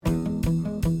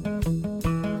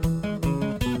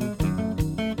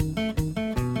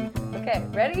Okay,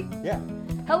 ready? Yeah.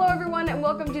 Hello, everyone, and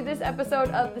welcome to this episode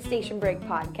of the Station Break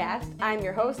Podcast. I'm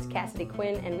your host, Cassidy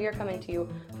Quinn, and we are coming to you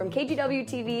from KGW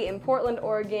TV in Portland,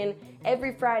 Oregon.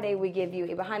 Every Friday, we give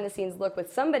you a behind-the-scenes look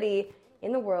with somebody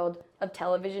in the world of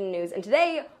television news. And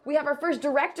today, we have our first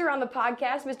director on the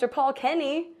podcast, Mr. Paul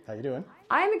Kenny. How you doing?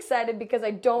 I'm excited because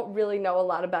I don't really know a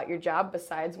lot about your job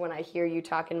besides when I hear you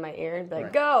talk in my ear and be like,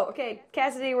 Right. Go! Okay,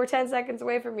 Cassidy, we're 10 seconds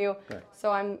away from you. Right.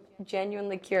 So I'm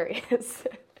genuinely curious.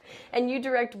 And you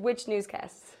direct which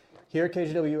newscasts? Here at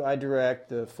KGW, I direct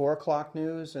the 4 o'clock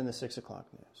news and the 6 o'clock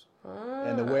news.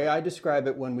 And the way I describe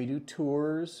it when we do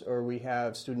tours or we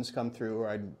have students come through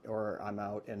or I'm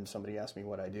out and somebody asks me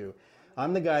what I do,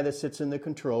 I'm the guy that sits in the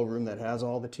control room that has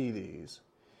all the TVs,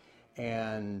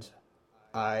 and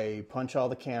I punch all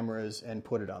the cameras and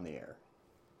put it on the air.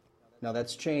 Now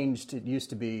that's changed. It used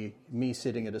to be me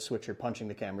sitting at a switcher punching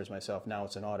the cameras myself. Now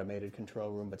it's an automated control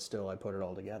room, but still I put it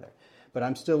all together. But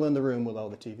I'm still in the room with all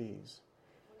the TVs.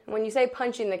 When you say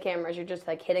punching the cameras, you're just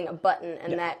like hitting a button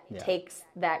and that takes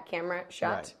that camera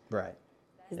shot? Right.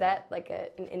 Is that like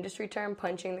an industry term,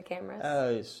 punching the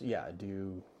cameras?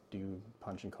 Do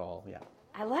punch and call, yeah.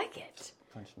 I like it.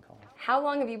 Punch and call. How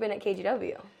long have you been at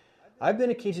KGW? I've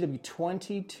been at KGW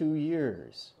 22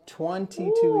 years.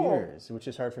 22 Ooh. years, which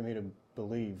is hard for me to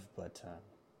believe, but...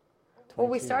 Well,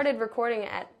 we 22 started recording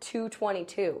at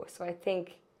 2:22, so I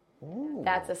think Ooh.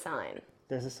 that's a sign.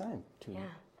 There's a sign. Two.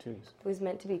 It was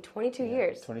meant to be 22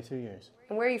 years. 22 years.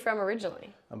 And where are you from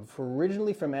originally? I'm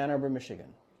originally from Ann Arbor,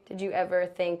 Michigan. Did you ever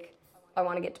think, I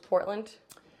want to get to Portland?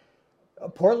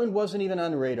 Portland wasn't even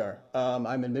on the radar. I'm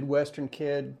a Midwestern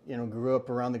kid, grew up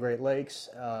around the Great Lakes,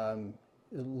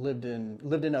 lived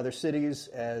in other cities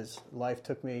as life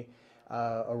took me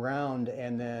around,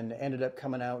 and then ended up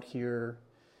coming out here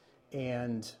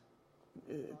and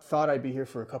thought I'd be here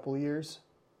for a couple of years,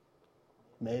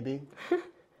 maybe.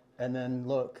 And then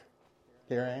look,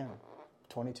 here I am,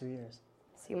 22 years.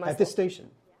 So you must at this station.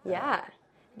 Yeah.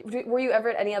 Were you ever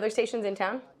at any other stations in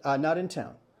town? Not in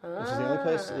town. This is the only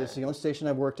place. It's the only station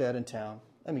I've worked at in town.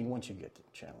 I mean, once you get to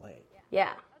Channel 8.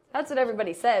 Yeah. That's what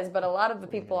everybody says, but a lot of the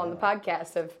people on the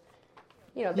podcast have,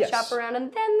 they shop around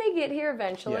and then they get here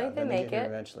eventually. Yeah, they make it.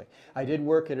 Eventually. I did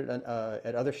work at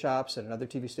other shops at another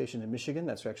TV station in Michigan.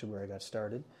 That's actually where I got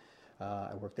started.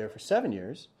 I worked there for 7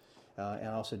 years, and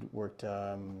also worked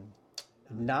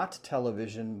not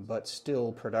television, but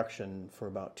still production for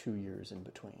about 2 years in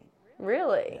between.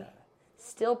 Really? Yeah.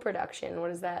 Still production.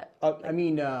 What is that? Producing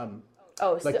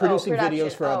production.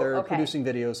 videos for producing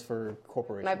videos for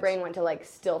corporations. My brain went to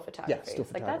still photography. Yeah, still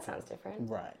photography. That sounds different.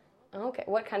 Right. Okay.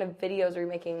 What kind of videos are you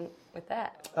making with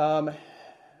that?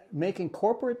 Making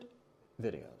corporate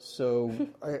videos. So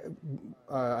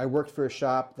I worked for a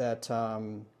shop that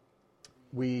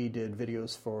we did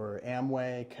videos for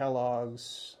Amway,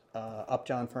 Kellogg's,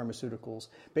 Upjohn Pharmaceuticals.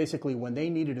 Basically, when they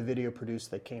needed a video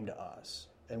produced, they came to us,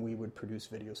 and we would produce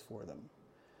videos for them.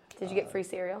 Did you get free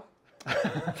cereal?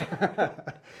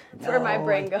 That's where my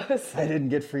brain goes. I didn't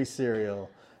get free cereal.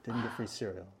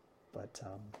 But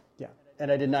yeah.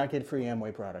 And I did not get free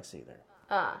Amway products either.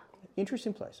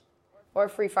 Interesting place. Or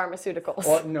free pharmaceuticals.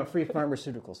 Free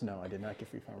pharmaceuticals. No, I did not get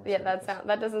free pharmaceuticals. Yeah,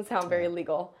 that doesn't sound very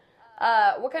legal.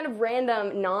 What kind of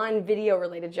random non-video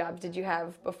related jobs did you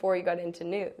have before you got into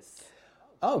news?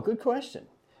 Oh, good question.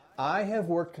 I have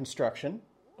worked construction.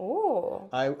 Oh.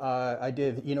 I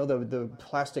did, the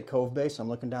plastic cove base. I'm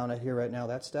looking down at here right now,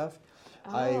 that stuff.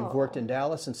 Oh. I've worked in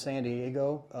Dallas and San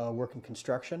Diego, working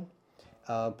construction,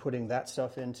 putting that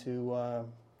stuff into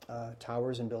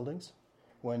towers and buildings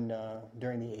during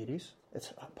the 80s.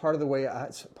 It's part of the way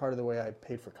I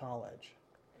paid for college.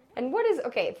 And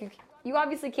if you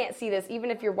obviously can't see this, even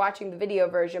if you're watching the video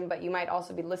version, but you might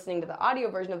also be listening to the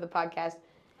audio version of the podcast,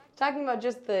 talking about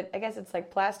just I guess it's like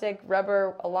plastic,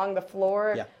 rubber along the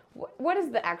floor. Yeah. What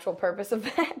is the actual purpose of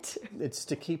that? It's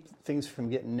to keep things from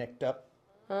getting nicked up.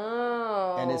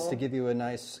 Oh. And it's to give you a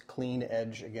nice clean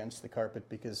edge against the carpet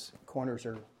because corners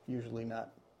are usually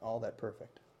not all that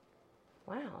perfect.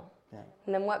 Wow. Yeah.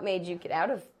 And then what made you get out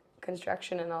of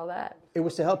construction and all that? It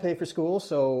was to help pay for school,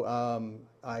 so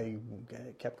I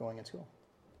kept going in school.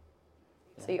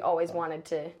 So you always wanted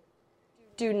to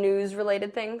do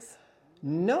news-related things?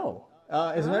 No.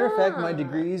 As a matter of fact, my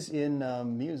degree's in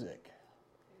music.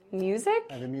 Music?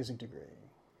 I have a music degree.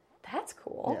 That's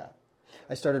cool. Yeah.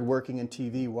 I started working in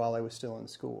TV while I was still in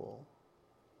school.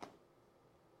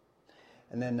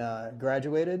 And then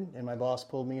graduated, and my boss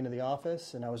pulled me into the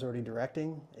office, and I was already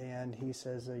directing, and he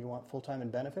says, you want full-time and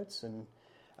benefits? And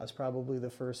I was probably the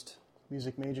first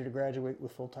music major to graduate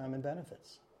with full-time and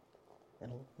benefits.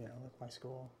 And, with my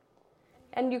school.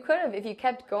 And you could have, if you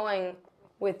kept going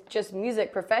with just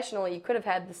music professionally, you could have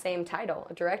had the same title,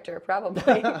 a director,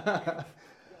 probably.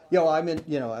 Yeah, well,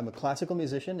 I'm a classical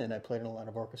musician, and I played in a lot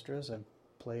of orchestras. I've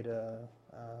played,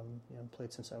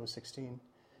 played since I was 16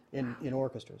 in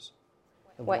orchestras.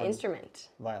 What instrument?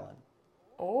 Violin.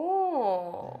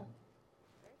 Oh,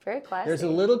 very classy. There's a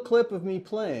little clip of me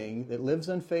playing that lives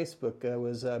on Facebook.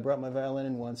 I brought my violin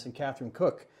in once, and Catherine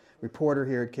Cook, reporter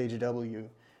here at KGW,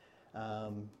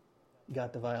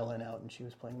 got the violin out, and she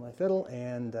was playing my fiddle,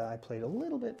 and I played a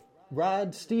little bit.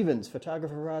 Rod Stevens,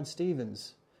 photographer Rod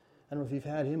Stevens. I don't know if you've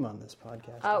had him on this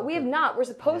podcast. We have not. We're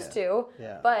supposed to,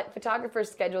 but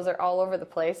photographers' schedules are all over the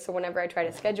place. So whenever I try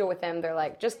to schedule with them, they're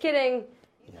like, "Just kidding,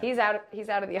 he's out. He's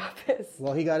out of the office."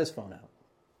 Well, he got his phone out,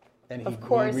 and he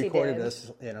recorded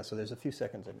us. So there's a few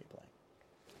seconds of me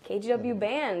playing. KGW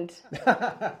band.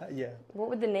 Yeah. What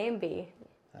would the name be?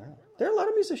 I don't know. There are a lot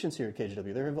of musicians here at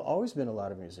KGW. There have always been a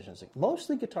lot of musicians,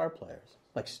 mostly guitar players,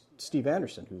 like Steve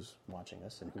Anderson, who's watching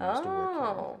us and who used to work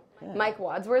here. Yeah. Mike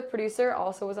Wadsworth, producer,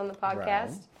 also was on the podcast.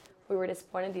 Right. We were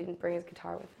disappointed he didn't bring his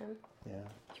guitar with him. Yeah.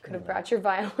 You could have brought your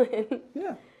violin.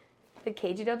 Yeah. The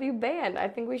KGW band. I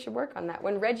think we should work on that.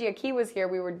 When Reggie Aki was here,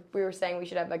 we were saying we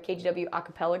should have a KGW a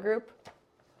cappella group.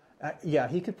 Yeah,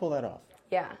 he could pull that off.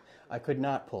 Yeah. I could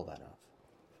not pull that off.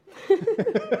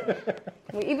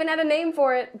 We even had a name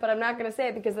for it, but I'm not going to say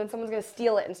it because then someone's going to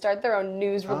steal it and start their own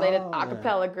news-related a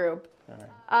cappella group. All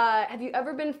right. Have you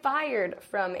ever been fired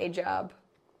from a job?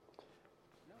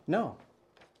 No.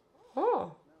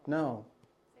 Oh. No.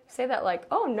 Say that like,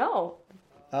 oh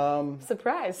no.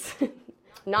 Surprise.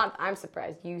 Not I'm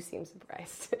surprised. You seem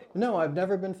surprised. No, I've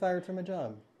never been fired from a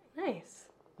job. Nice.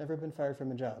 Never been fired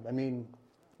from a job. I mean,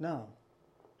 no.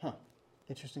 Huh.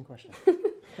 Interesting question.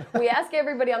 We ask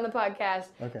everybody on the podcast,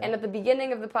 okay. And at the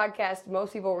beginning of the podcast,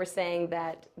 most people were saying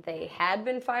that they had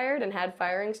been fired and had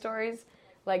firing stories.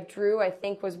 Like Drew, I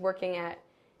think, was working at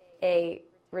a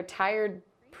retired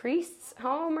priest's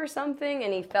home or something,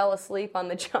 and he fell asleep on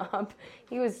the job.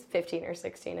 He was 15 or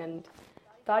 16 and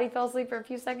thought he fell asleep for a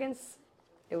few seconds.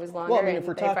 It was longer. Well, I mean, if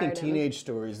we're talking teenage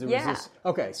stories, there was this.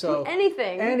 Okay, so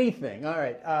anything. Anything. All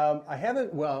right. I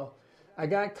haven't. Well, I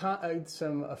got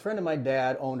a friend of my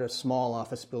dad owned a small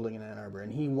office building in Ann Arbor,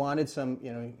 and he wanted some.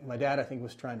 My dad, I think,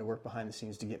 was trying to work behind the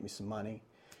scenes to get me some money,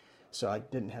 so I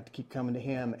didn't have to keep coming to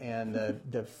him. And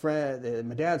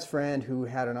my dad's friend, who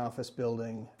had an office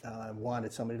building,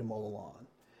 wanted somebody to mow the lawn.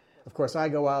 Of course, I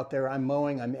go out there, I'm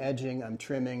mowing, I'm edging, I'm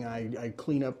trimming, I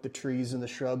clean up the trees and the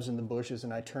shrubs and the bushes,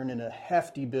 and I turn in a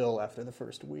hefty bill after the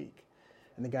first week.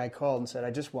 And the guy called and said,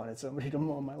 I just wanted somebody to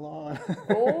mow my lawn.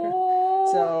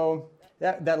 Oh. So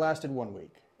that lasted 1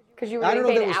 week. Because you were getting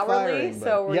paid hourly? Firing,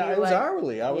 so it was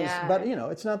hourly. Yeah. But,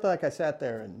 it's not like I sat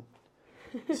there and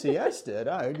siested.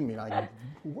 I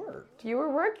worked. You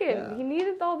were working. Yeah. He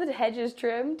needed all the hedges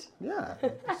trimmed. Yeah.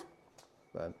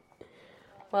 But...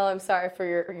 Well, I'm sorry for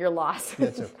your loss.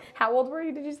 That's okay. How old were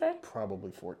you, did you say?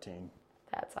 Probably 14.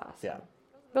 That's awesome. Yeah.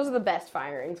 Those are the best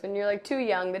firings. When you're too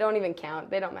young, they don't even count.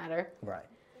 They don't matter. Right.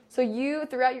 So you,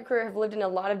 throughout your career, have lived in a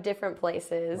lot of different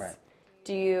places. Right.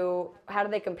 How do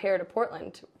they compare to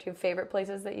Portland? Do you have favorite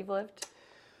places that you've lived?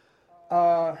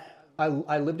 I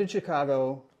lived in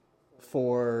Chicago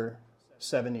for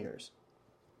 7 years.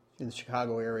 In the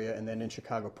Chicago area, and then in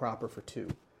Chicago proper for 2.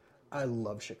 I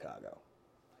love Chicago.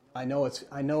 I know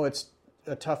it's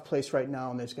a tough place right now,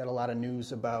 and there's got a lot of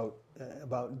news about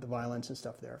the violence and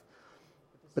stuff there.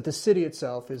 But the city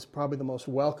itself is probably the most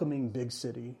welcoming big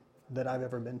city that I've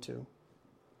ever been to,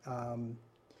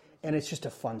 and it's just a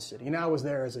fun city. And I was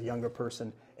there as a younger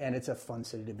person, and it's a fun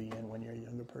city to be in when you're a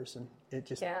younger person. It's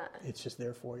just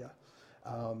there for you.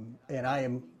 And I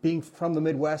am, being from the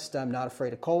Midwest, I'm not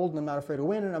afraid of cold, and I'm not afraid of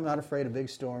wind, and I'm not afraid of big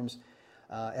storms.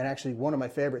 And actually, one of my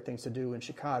favorite things to do in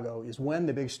Chicago is when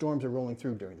the big storms are rolling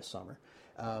through during the summer.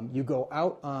 You go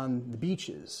out on the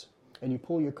beaches, and you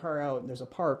pull your car out, and there's a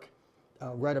park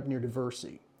right up near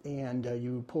Diversey. And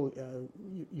you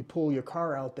pull your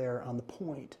car out there on the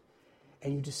point,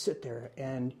 and you just sit there,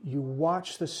 and you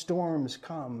watch the storms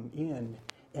come in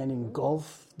and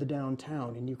engulf the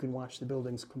downtown, and you can watch the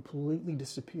buildings completely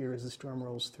disappear as the storm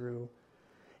rolls through.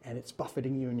 And it's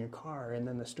buffeting you in your car, and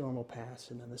then the storm will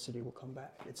pass, and then the city will come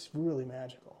back. It's really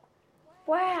magical.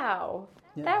 Wow.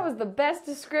 Yeah. That was the best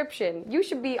description. You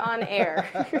should be on air.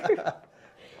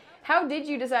 How did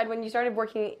you decide when you started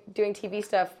doing TV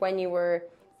stuff when you were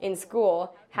in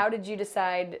school, how did you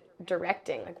decide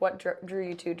directing? What drew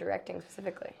you to directing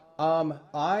specifically?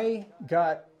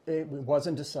 It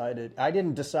wasn't decided. I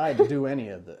didn't decide to do any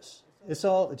of this. It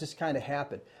just kind of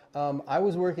happened. I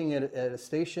was working at a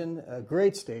station, a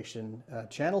great station,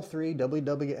 Channel 3,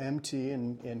 WWMT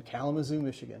in Kalamazoo,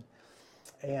 Michigan.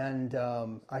 And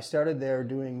I started there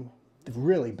doing the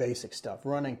really basic stuff,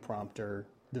 running prompter,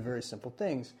 the very simple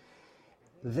things.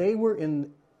 They were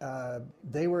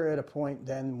at a point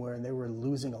then where they were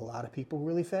losing a lot of people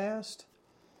really fast.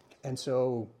 And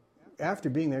so after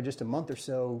being there just a month or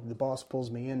so, the boss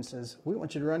pulls me in and says, "We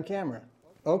want you to run camera."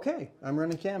 Okay, I'm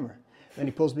running camera. And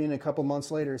he pulls me in a couple months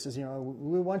later and says,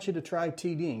 "We want you to try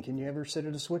TDing. Can you ever sit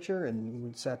at a switcher?" And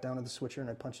we sat down at the switcher and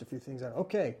I punched a few things out.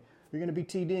 Okay, you're going to be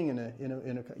TDing in a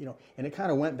and it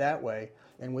kind of went that way.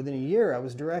 And within a year, I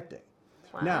was directing.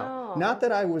 Wow. Now, not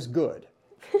that I was good,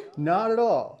 not at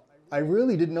all. I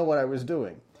really didn't know what I was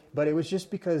doing. But it was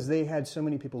just because they had so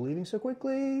many people leaving so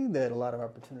quickly that a lot of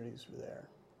opportunities were there.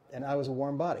 And I was a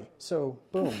warm body. So,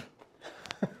 boom.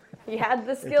 You had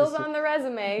the skills on the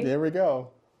resume. There we go.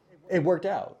 It worked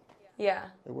out. Yeah.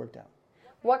 It worked out.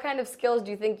 What kind of skills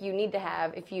do you think you need to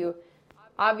have if you,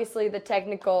 obviously the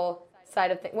technical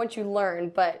side of things, once you learn,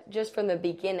 but just from the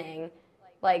beginning,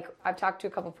 like I've talked to a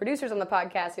couple producers on the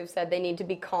podcast who've said they need to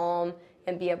be calm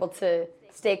and be able to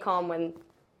stay calm when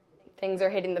things are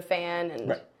hitting the fan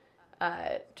and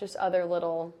just other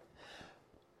little...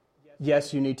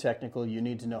 Yes, you need technical. You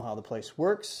need to know how the place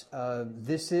works.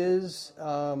 This is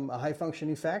a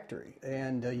high-functioning factory,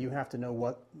 and you have to know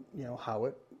what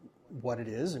it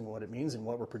is and what it means and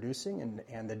what we're producing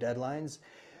and the deadlines.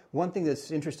 One thing that's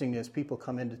interesting is people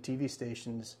come into TV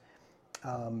stations.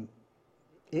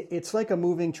 It's like a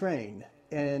moving train,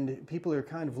 and people are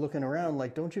kind of looking around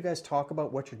like, "Don't you guys talk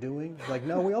about what you're doing?" Like,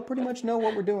 no, we all pretty much know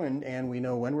what we're doing, and we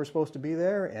know when we're supposed to be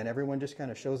there, and everyone just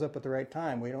kind of shows up at the right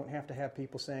time. We don't have to have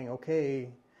people saying,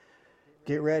 "Okay,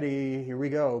 get ready, here we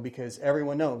go," because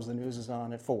everyone knows the news is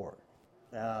on at 4.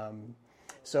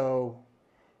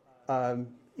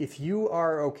 If you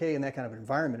are okay in that kind of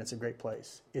environment, it's a great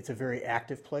place. It's a very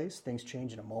active place. Things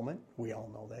change in a moment. We all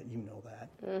know that. You know that.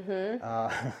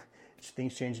 Mm-hmm.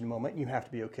 Things change in a moment. You have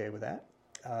to be okay with that.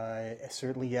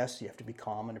 Certainly, yes, you have to be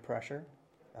calm under pressure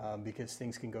because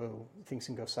things can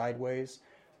go sideways,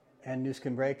 and news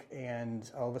can break,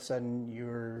 and all of a sudden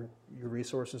your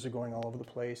resources are going all over the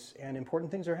place, and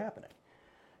important things are happening.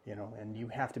 And you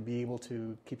have to be able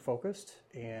to keep focused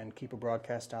and keep a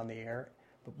broadcast on the air.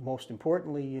 But most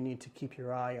importantly, you need to keep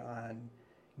your eye on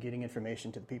getting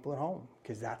information to the people at home,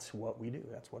 because that's what we do.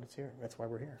 That's what it's here. That's why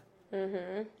we're here.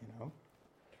 Mm-hmm.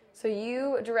 So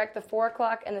you direct the 4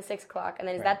 o'clock and the 6 o'clock, and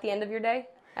then is that the end of your day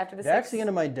after the 6? That's the end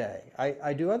of my day.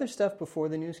 I do other stuff before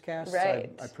the newscasts.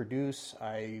 Right. I produce.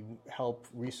 I help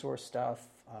resource stuff.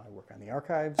 I work on the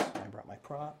archives. I brought my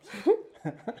props.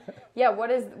 Yeah.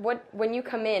 When you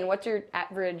come in, what's your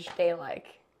average day like?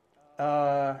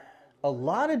 A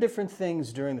lot of different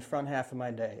things during the front half of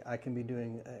my day. I can be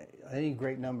doing any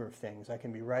great number of things. I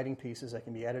can be writing pieces. I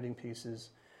can be editing pieces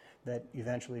that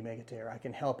eventually make it to air. I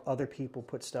can help other people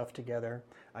put stuff together.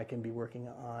 I can be working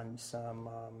on some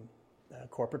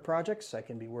corporate projects. I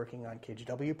can be working on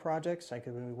KGW projects. I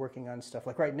can be working on stuff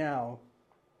like right now,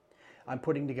 I'm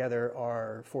putting together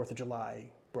our 4th of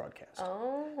July broadcast.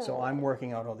 Oh. So I'm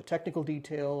working out all the technical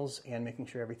details and making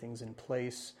sure everything's in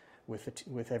place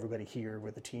with everybody here,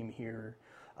 with the team here.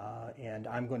 And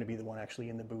I'm going to be the one actually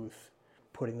in the booth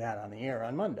putting that on the air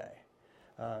on Monday.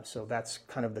 So that's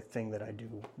kind of the thing that I do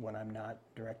when I'm not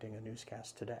directing a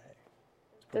newscast today.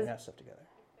 Putting that stuff together.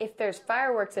 If there's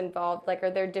fireworks involved, like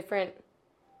are there different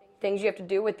things you have to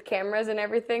do with cameras and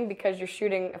everything because you're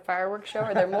shooting a fireworks show?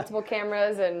 Are there multiple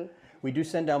cameras? And we do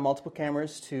send down multiple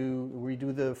cameras we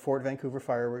do the Fort Vancouver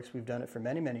fireworks. We've done it for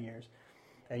many, many years.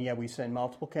 And yeah, we send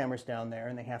multiple cameras down there,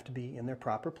 and they have to be in their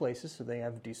proper places so they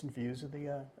have decent views of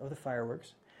the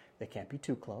fireworks. They can't be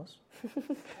too close.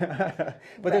 But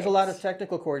there's a lot of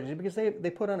technical coordination because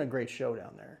they put on a great show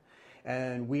down there.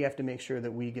 And we have to make sure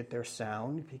that we get their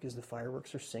sound because the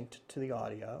fireworks are synced to the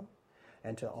audio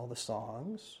and to all the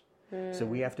songs. So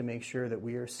we have to make sure that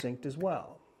we are synced as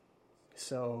well.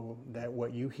 So that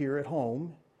what you hear at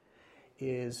home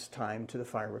is timed to the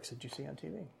fireworks that you see on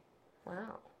TV.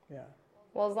 Wow. Yeah.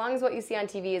 Well, as long as what you see on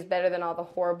TV is better than all the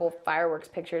horrible fireworks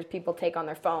pictures people take on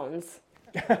their phones,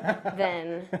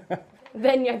 then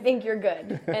I think you're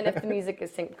good. And if the music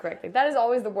is synced correctly. That is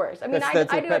always the worst. I mean,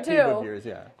 that's I do it too. Of yours,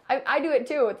 yeah. I do it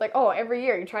too. It's like, every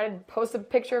year you try to post a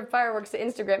picture of fireworks to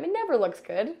Instagram. It never looks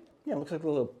good. Yeah, it looks like a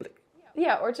little...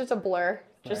 Yeah, or it's just a blur.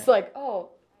 Just like,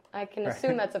 I can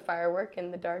assume that's a firework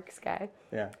in the dark sky.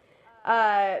 Yeah.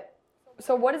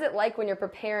 So what is it like when you're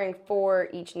preparing for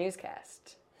each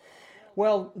newscast?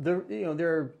 Well, there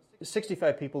are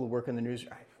 65 people who work in the news.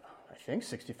 I think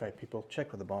 65 people.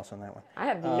 Check with the boss on that one. I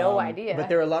have no idea. But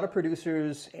there are a lot of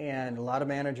producers and a lot of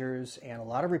managers and a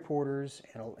lot of reporters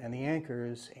and the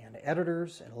anchors and the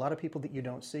editors and a lot of people that you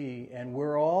don't see. And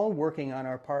we're all working on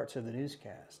our parts of the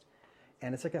newscast.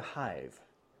 And it's like a hive.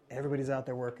 Everybody's out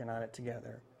there working on it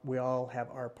together. We all have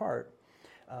our part.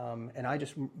 And I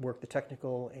just work the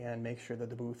technical and make sure that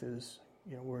the booth is,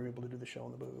 we're able to do the show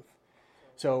in the booth.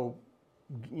 So,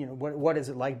 what is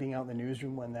it like being out in the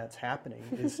newsroom when that's happening?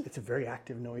 It's a very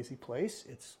active, noisy place.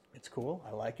 It's cool.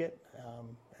 I like it.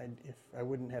 If I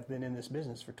wouldn't have been in this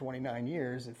business for 29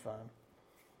 years if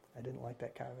I didn't like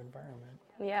that kind of environment.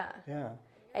 Yeah. Yeah.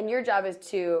 And your job is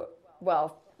to,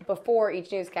 before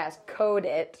each newscast, code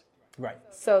it. Right.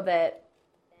 So that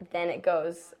then it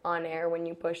goes on air when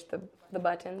you push the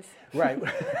buttons. Right.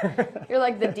 You're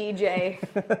like the DJ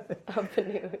of the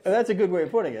news. That's a good way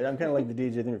of putting it. I'm kind of like the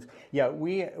DJ of the news. Yeah,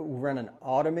 we run an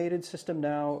automated system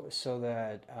now so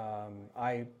that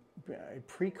I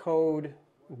pre-code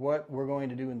what we're going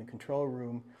to do in the control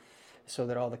room so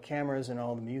that all the cameras and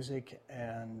all the music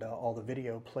and all the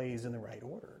video plays in the right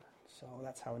order. So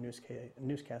that's how a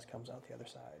newscast comes out the other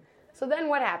side. So then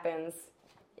what happens?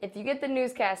 If you get the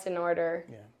newscast in order,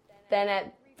 then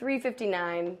at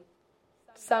 3:59,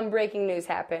 some breaking news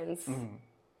happens,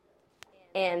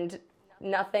 and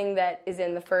nothing that is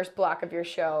in the first block of your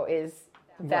show is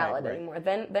valid anymore.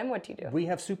 Then what do you do? We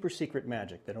have super secret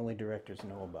magic that only directors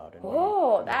know about.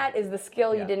 Oh, that is the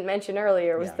skill you didn't mention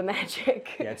earlier, was the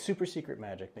magic. Yeah, it's super secret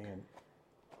magic.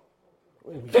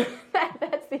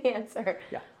 That's the answer.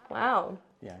 Yeah. Wow.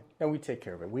 Yeah, no, we take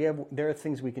care of it. There are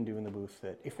things we can do in the booth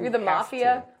that if we You're the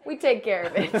mafia, we take care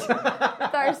of it. It's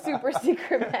our super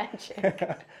secret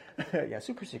magic. Yeah,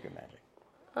 super secret magic.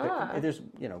 There's,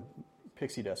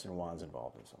 pixie dust and wands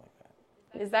involved and something like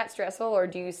that. Is that stressful, or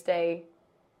do you stay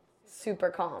super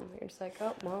calm? You're just like,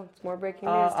 oh, well, it's more breaking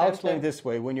news. I'll explain it this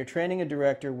way. When you're training a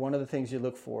director, one of the things you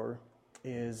look for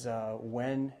is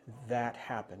when that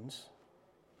happens,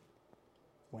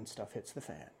 when stuff hits the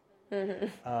fan. Mm-hmm.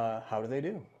 How do they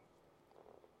do?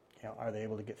 Are they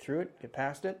able to get through it, get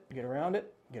past it, get around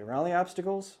the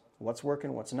obstacles? What's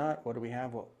working, what's not? What do we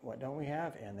have, what don't we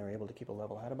have? And they're able to keep a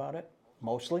level head about it,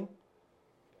 mostly.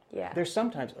 Yeah. There's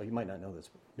sometimes, you might not know this,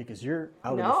 because you're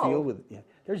out in the field with,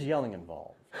 there's yelling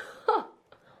involved.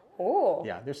 Oh.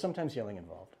 Yeah, there's sometimes yelling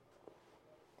involved.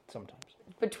 Sometimes.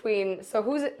 So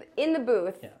who's in the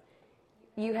booth? Yeah.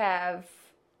 You have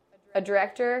a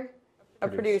director, a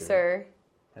producer,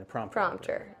 and a prompter.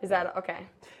 Prompter. Is that okay?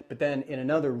 But then in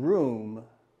another room,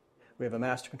 we have a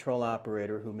master control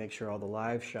operator who makes sure all the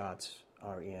live shots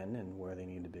are in and where they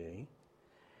need to be.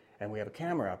 And we have a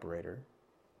camera operator,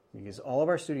 because all of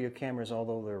our studio cameras,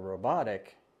 although they're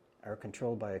robotic, are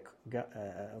controlled by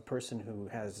a person who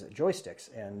has joysticks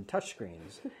and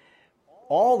touchscreens.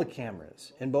 All the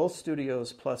cameras in both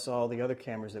studios, plus all the other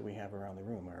cameras that we have around the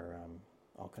room, are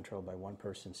all controlled by one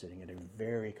person sitting at a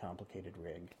very complicated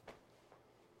rig.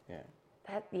 Yeah.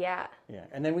 Yeah,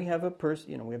 and then we have a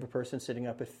person sitting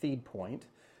up at feed point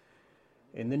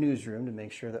in the newsroom to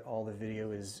make sure that all the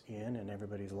video is in and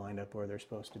everybody's lined up where they're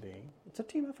supposed to be. It's a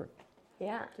team effort.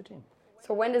 Yeah. It's a team.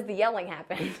 So when does the yelling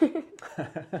happen?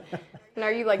 And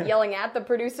are you like yelling at the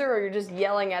producer, or you're just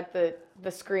yelling at the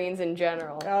screens in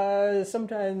general?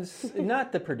 Sometimes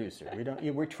not the producer.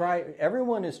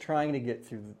 Everyone is trying to get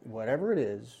through whatever it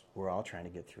is. We're all trying to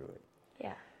get through it.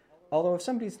 Yeah. Although if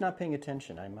somebody's not paying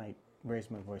attention, I might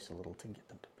raise my voice a little to get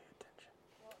them to pay attention.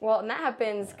 Well, and that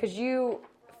happens because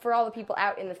for all the people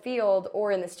out in the field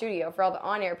or in the studio, for all the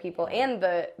on-air people and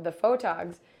the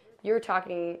photogs, you're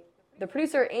talking, the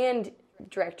producer and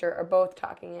director are both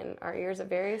talking in our ears at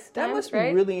various times, That must be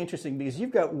right? really interesting, because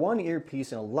you've got one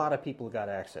earpiece and a lot of people got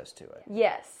access to it.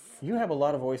 Yes. You have a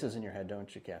lot of voices in your head,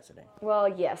 don't you, Cassidy? Well,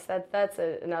 yes, that's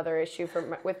another issue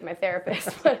with my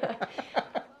therapist. But,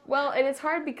 well, and it's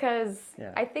hard because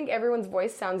I think everyone's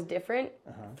voice sounds different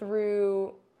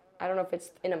through, I don't know if it's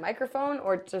in a microphone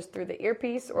or just through the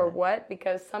earpiece or what,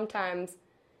 because sometimes,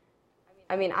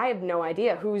 I have no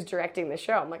idea who's directing the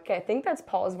show. I'm like, okay, I think that's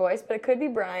Paul's voice, but it could be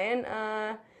Brian,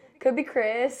 could be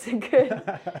Chris, it could,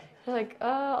 like,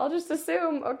 I'll just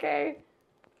assume, okay.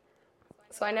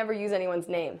 So I never use anyone's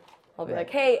name. I'll be like,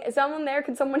 hey, is someone there?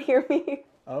 Can someone hear me?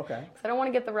 Okay. Because I don't want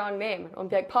to get the wrong name. I'll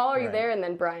be like, Paul, are you there? And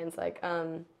then Brian's like,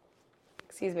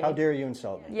 excuse me. How dare you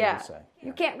insult me? Yeah.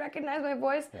 You can't recognize my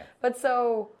voice? Yeah. But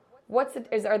so,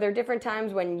 are there different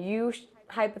times when you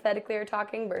hypothetically are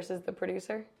talking versus the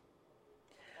producer?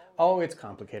 Oh, it's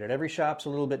complicated. Every shop's a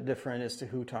little bit different as to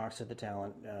who talks to the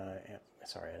talent.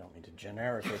 Sorry, I don't mean to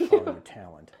generically call you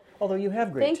talent. Although you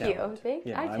have great talent. Thank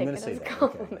you. I I'm take going it to say as a that.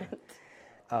 compliment.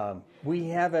 We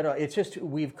have it. It's just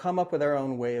we've come up with our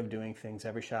own way of doing things.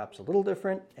 Every shop's a little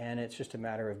different, and it's just a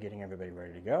matter of getting everybody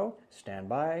ready to go. Stand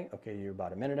by. Okay, you're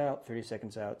about a minute out, 30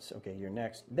 seconds out. So, okay, you're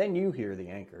next. Then you hear the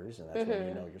anchors, and that's when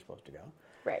you know you're supposed to go.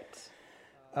 Right.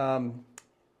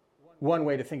 One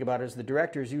way to think about it is the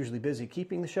director is usually busy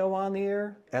keeping the show on the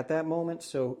air at that moment,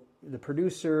 so the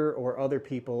producer or other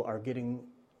people are getting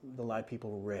the live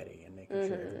people ready and making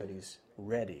sure everybody's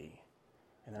ready,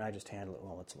 and then I just handle it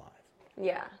while it's live.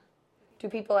 Yeah. Do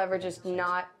people ever just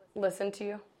not listen to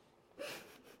you?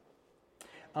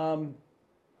 Don't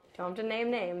have to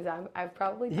name names. I've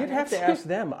probably done You'd have to ask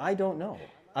them. I don't know.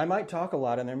 I might talk a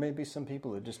lot, and there may be some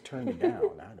people that just turn me down.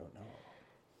 I don't know.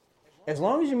 As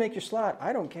long as you make your slot,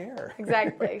 I don't care.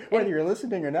 Exactly. Whether you're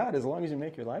listening or not, as long as you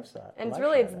make your live slot. And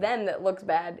it's them that looks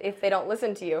bad if they don't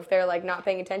listen to you. If they're like not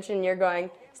paying attention and you're going,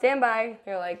 stand by,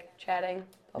 they're like chatting,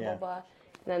 blah, blah, blah.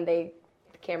 And then the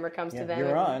camera comes to them.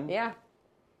 You're on. Yeah.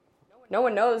 No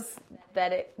one knows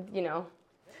that it,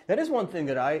 That is one thing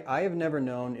that I have never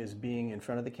known is being in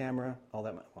front of the camera all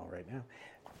that much. Well, right now.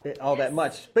 That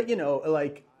much. But,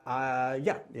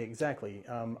 yeah, exactly.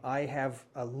 I have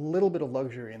a little bit of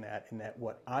luxury in that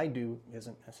what I do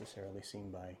isn't necessarily seen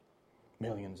by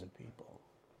millions of people.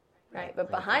 Right,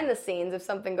 but behind the scenes, if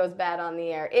something goes bad on the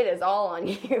air, it is all on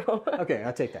you. Okay,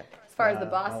 I'll take that. As far as the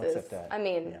bosses, I'll accept that. I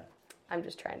mean, yeah. I'm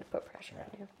just trying to put pressure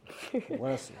on you.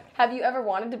 What else? Have you ever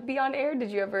wanted to be on air? Did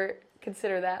you ever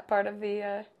consider that part of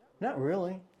the... Not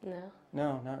really. No.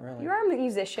 No, not really. You are a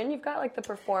musician. You've got like the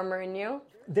performer in you.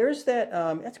 There's that,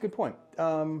 that's a good point.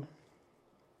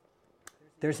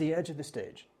 There's the edge of the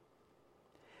stage.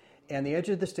 And the edge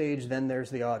of the stage, then there's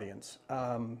the audience.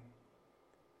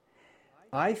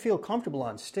 I feel comfortable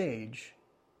on stage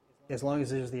as long as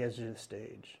there's the edge of the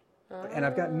stage. And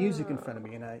I've got music in front of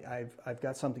me, and I've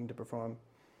got something to perform.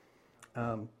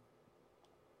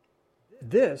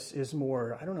 This is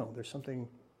more, I don't know, there's something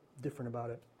different about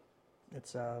it.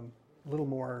 It's a little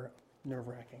more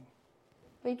nerve-wracking.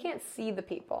 Well, you can't see the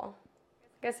people.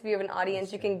 I guess if you have an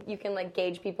audience, you can like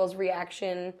gauge people's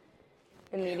reaction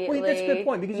immediately. Well, that's a good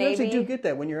point because you actually do get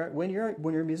that when you're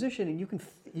a musician, and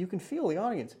you can feel the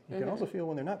audience. You can also feel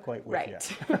when they're not quite with you.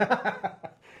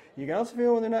 You can also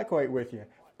feel when they're not quite with you.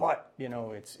 But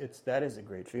that is a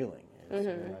great feeling when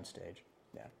you're on stage.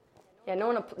 Yeah. Yeah.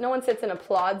 No one sits and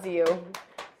applauds you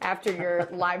after your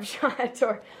live shot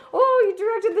or you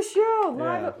directed the show.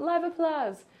 Live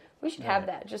applause. We should have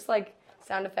that. Just like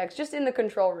sound effects, just in the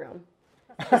control room.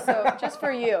 Just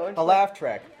for you. A laugh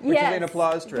track, which is an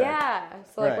applause track. Yeah.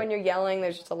 So like when you're yelling,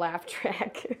 there's just a laugh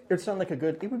track. It would be like a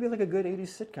good 80s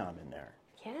sitcom in there.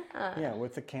 Yeah. Yeah,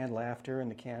 with the canned laughter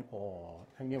and the canned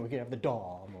and we could have the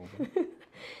doll moving.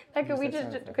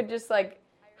 Could just like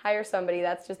hire somebody,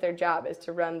 that's just their job, is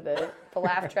to run the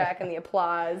laugh track and the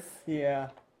applause. Yeah.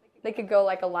 They could go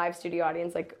like a live studio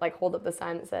audience, like hold up the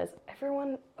sign that says,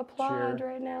 everyone applaud cheer.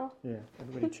 Right now. Yeah,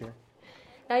 everybody cheer.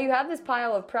 Now you have this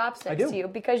pile of props next to you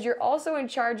because you're also in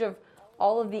charge of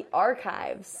all of the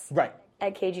archives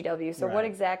at KGW. So what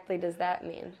exactly does that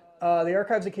mean? The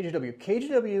archives at KGW.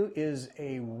 KGW is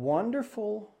a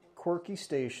wonderful, quirky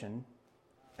station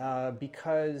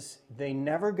because they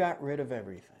never got rid of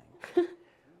everything.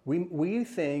 We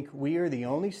think we are the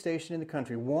only station in the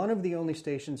country, one of the only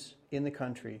stations in the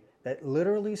country, that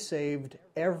literally saved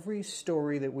every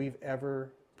story that we've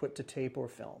ever put to tape or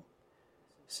film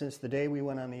since the day we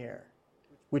went on the air.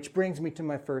 Which brings me to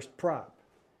my first prop.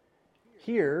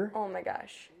 Here oh my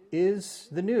gosh, is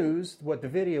the news, the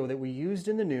video that we used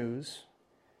in the news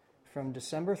from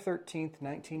December 13th,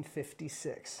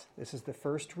 1956. This is the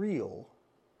first reel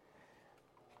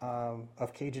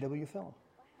of KGW film.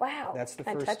 Wow. That's the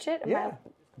Can first. I touch it?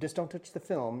 Just don't touch the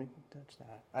film. Touch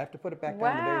that. I have to put it back down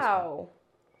in the basement. Wow.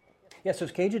 Yeah, so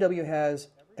KGW has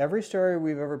every story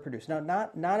we've ever produced. Now,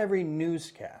 not every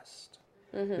newscast.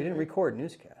 We didn't record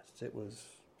newscasts. It was...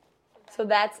 So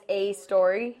that's a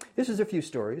story? This is a few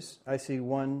stories. I see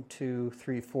 1, 2,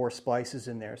 3, 4 splices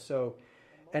in there. So,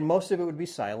 and most of it would be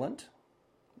silent.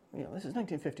 This is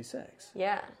 1956.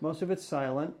 Yeah. Most of it's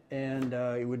silent, and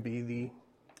it would be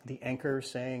the anchor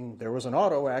saying there was an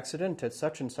auto accident at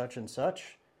such and such and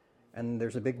such, and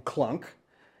there's a big clunk,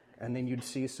 and then you'd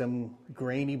see some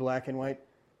grainy black and white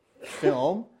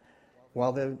film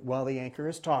while the anchor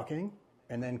is talking.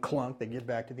 And then clunk, they get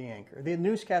back to the anchor. The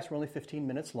newscasts were only 15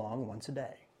 minutes long once a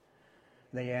day.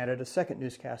 They added a second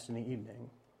newscast in the evening,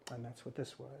 and that's what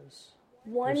this was.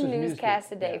 One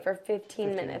newscast a day for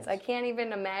 15 minutes. I can't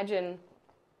even imagine.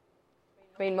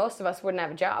 I mean, most of us wouldn't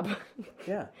have a job.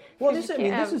 Yeah. Well, this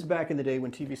is back in the day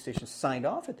when TV stations signed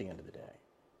off at the end of the day.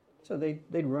 So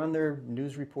they'd run their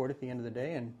news report at the end of the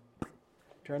day, and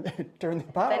Turn the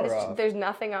power Then off. there's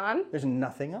nothing on? There's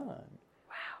nothing on.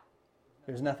 Wow.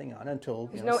 There's nothing on until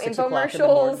no 6 o'clock in the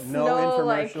morning. infomercials, No no,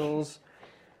 infomercials.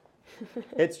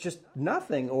 It's just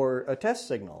nothing, or a test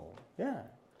signal. Yeah.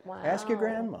 Wow. Ask your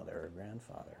grandmother or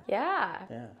grandfather. Yeah.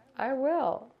 Yeah. I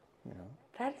will. You know.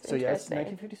 That's So yes, interesting.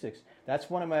 1956. That's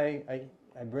one of my.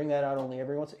 I bring that out only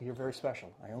every once. You're very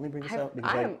special. I only bring this out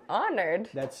because I'm honored.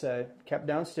 that's kept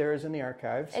downstairs in the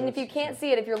archives. And if you can't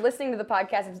see it, if you're listening to the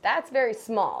podcast, that's very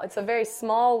small. It's a very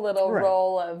small little Right.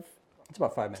 roll of it's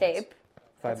about 5 minutes. tape.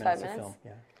 Five That's minutes 5 of minutes?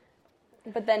 film.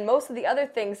 Yeah. But then most of the other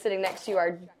things sitting next to you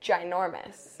are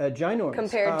ginormous Ginormous.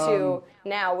 compared to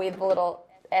now we have the little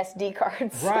SD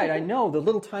cards. Right, I know. The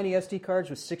little tiny SD cards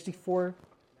with 64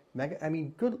 mega. I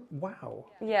mean, good. Wow.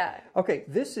 Yeah. Okay,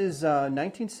 this is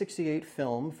 1968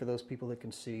 film, for those people that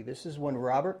can see. This is when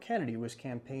Robert Kennedy was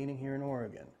campaigning here in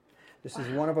Oregon. This is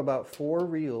one of about 4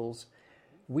 reels.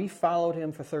 We followed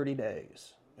him for 30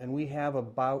 days, and we have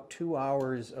about 2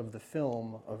 hours of the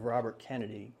film of Robert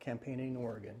Kennedy campaigning in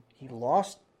Oregon. He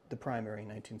lost the primary in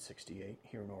 1968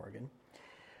 here in Oregon.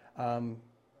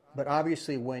 But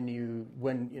obviously, when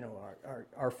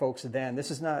our folks then,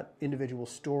 this is not individual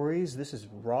stories. This is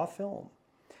raw film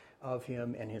of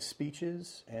him and his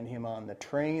speeches and him on the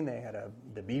train. They had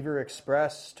the Beaver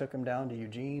Express took him down to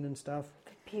Eugene and stuff.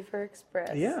 The Beaver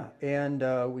Express. Yeah, and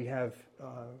we have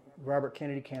Robert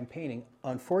Kennedy campaigning.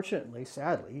 Unfortunately,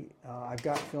 sadly, I've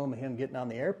got film of him getting on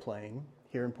the airplane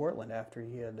here in Portland after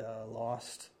he had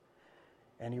lost,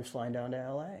 and he was flying down to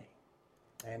L.A.,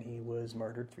 and he was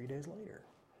murdered 3 days later.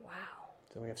 Wow.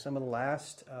 So we have some of the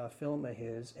last film of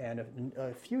his, and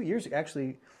a few years,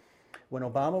 actually, when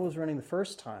Obama was running the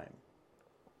first time,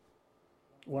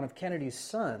 one of Kennedy's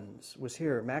sons was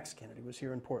here, Max Kennedy, was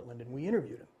here in Portland, and we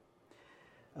interviewed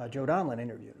him. Joe Donlin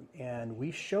interviewed him, and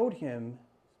we showed him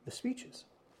the speeches.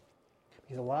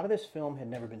 Because a lot of this film had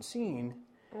never been seen.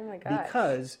 Oh my gosh.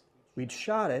 Because we'd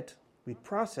shot it, we'd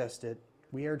processed it,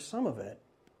 we aired some of it,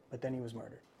 but then he was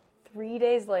murdered. 3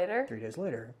 days later? 3 days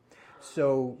later.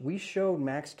 So we showed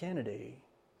Max Kennedy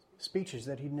speeches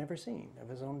that he'd never seen of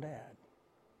his own dad.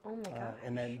 Oh my gosh.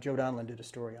 And then Joe Donlin did a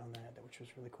story on that, which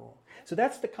was really cool. So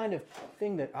that's the kind of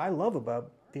thing that I love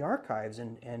about the archives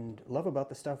and love about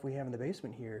the stuff we have in the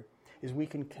basement here, is we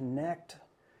can connect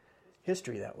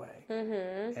history that way.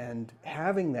 Mm-hmm. And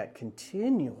having that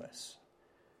continuous,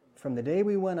 from the day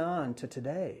we went on to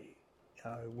today,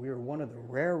 we're one of the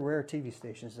rare TV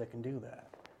stations that can do that.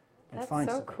 That's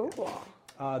so cool.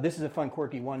 This is a fun,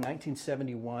 quirky one,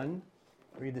 1971.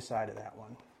 Read the side of that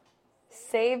one.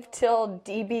 Save till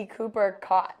D.B. Cooper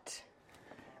caught.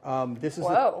 This is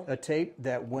a tape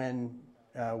that when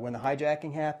the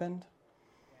hijacking happened,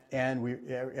 and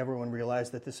everyone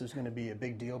realized that this was going to be a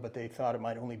big deal, but they thought it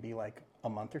might only be like a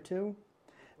month or two.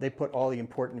 They put all the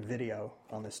important video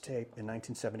on this tape in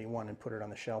 1971 and put it on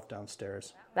the shelf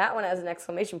downstairs. That one has an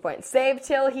exclamation point. Save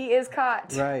till he is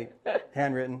caught. Right.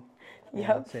 Handwritten.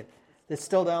 Yep. Yeah, it's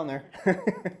still down there.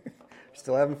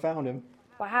 Still haven't found him.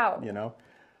 Wow. You know.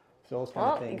 So those kind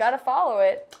of things. You got to follow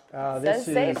it. This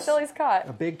says save is till he's caught.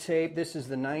 a big tape. This is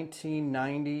the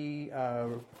 1990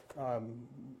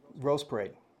 Rose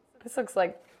Parade. This looks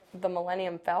like the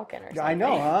Millennium Falcon or something. I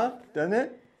know, huh? Doesn't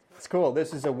it? It's cool.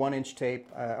 This is a 1-inch tape.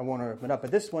 I won't open it up, but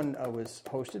this one was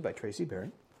hosted by Tracy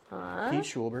Berry, Pete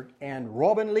Schulberg, and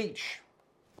Robin Leach.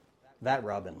 That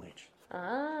Robin Leach.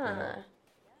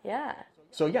 Yeah.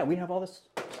 So yeah, we have all this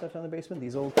stuff in the basement.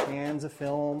 These old cans of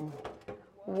film.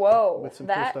 Whoa. With some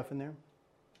cool stuff in there.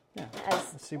 Yeah.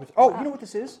 Has, Let's see what's. Oh, you know what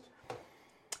this is?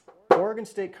 Oregon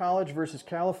State College versus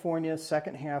California,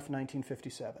 second half,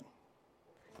 1957.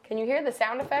 Can you hear the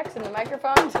sound effects in the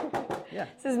microphones? Yeah.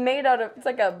 This is made out of. It's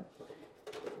like a.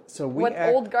 So what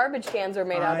old garbage cans are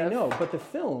made out of. I know, but the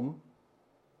film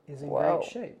is in great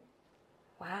shape.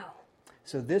 Wow.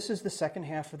 So this is the second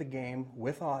half of the game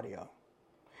with audio.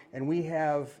 And we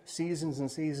have seasons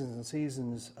and seasons and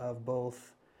seasons of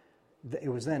both. It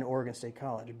was then Oregon State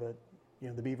College, but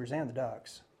the Beavers and the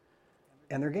Ducks,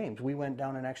 and their games. We went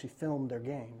down and actually filmed their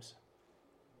games,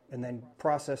 and then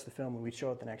processed the film, and we'd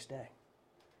show it the next day.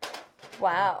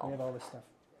 Wow. We have all this stuff.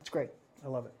 It's great. I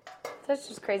love it. That's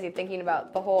just crazy thinking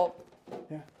about the whole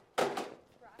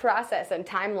process and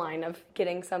timeline of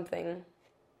getting something.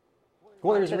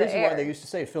 Well, there's a reason air. why they used to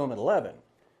say film at 11.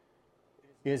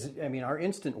 Our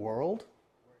instant world,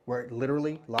 where it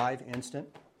literally live instant.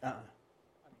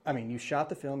 You shot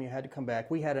the film, you had to come back.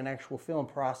 We had an actual film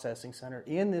processing center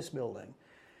in this building.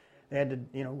 They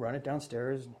had to, run it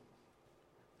downstairs,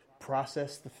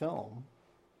 process the film.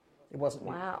 It wasn't.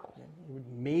 Wow. It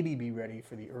would maybe be ready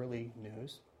for the early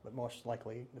news, but most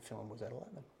likely the film was at 11.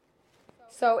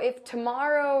 So if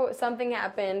tomorrow something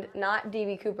happened, not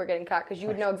D.B. Cooper getting caught, because you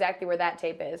would know exactly where that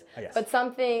tape is, Yes. but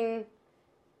something,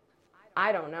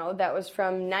 I don't know, that was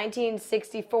from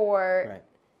 1964, Right.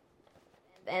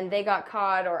 and they got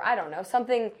caught, or I don't know,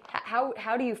 something.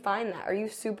 How do you find that? Are you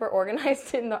super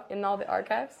organized in all the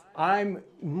archives? I'm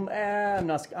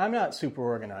not super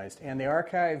organized, and the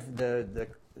archive, the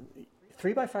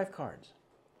 3x5 cards.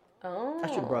 Oh. I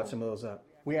should have brought some of those up.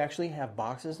 We actually have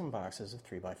boxes and boxes of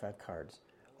 3x5 cards,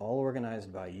 all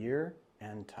organized by year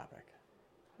and topic.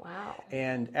 Wow.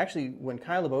 And actually, when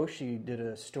Kyle Leboshi did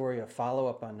a story, a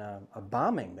follow-up on a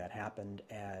bombing that happened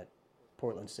at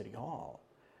Portland City Hall,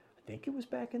 I think it was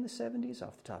back in the 70s,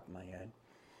 off the top of my head,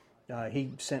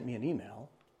 he sent me an email,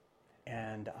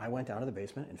 and I went down to the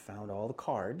basement and found all the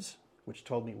cards, which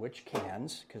told me which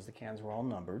cans, because the cans were all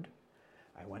numbered.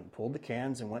 I went and pulled the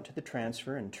cans and went to the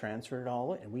transfer and transferred it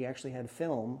all, and we actually had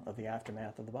film of the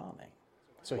aftermath of the bombing.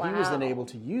 So he was then able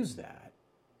to use that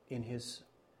in his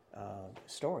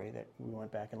story that we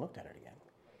went back and looked at it again,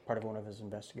 part of one of his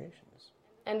investigations.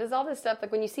 And does all this stuff,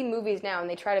 like when you see movies now and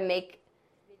they try to make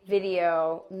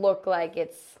video look like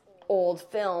it's old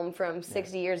film from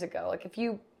 60 years ago, like if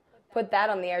you put that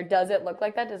on the air, does it look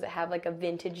like that? Does it have like a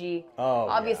vintagey? Oh,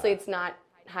 obviously yeah. It's not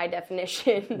high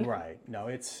definition. Right. No,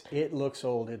 it looks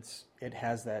old. It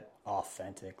has that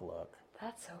authentic look.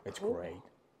 That's so cool. It's great.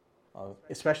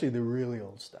 Especially the really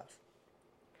old stuff.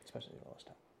 Especially the old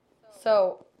stuff.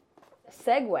 So,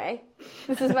 segue.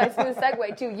 This is my smooth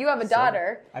segue too. You have a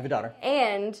daughter. I have a daughter.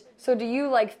 And so do you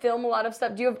like film a lot of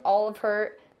stuff? Do you have all of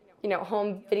her,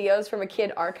 home videos from a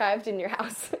kid archived in your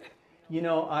house? You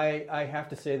know, I have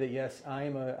to say that yes,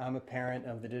 I'm a parent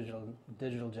of the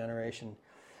digital generation.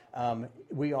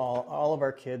 All of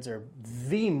our kids are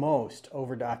the most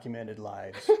over-documented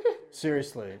lives.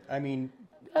 Seriously. I mean,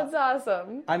 That's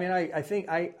awesome. I mean, I think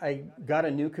I got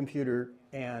a new computer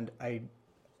and I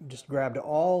just grabbed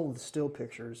all the still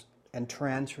pictures and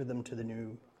transferred them to the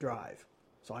new drive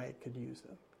so I could use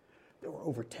them. There were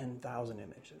over 10,000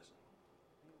 images.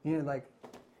 You know, like,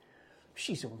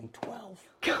 she's only 12.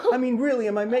 I mean, really,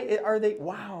 are they,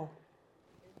 wow.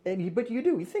 But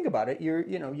you think about it,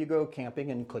 you go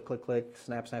camping and click, click, click,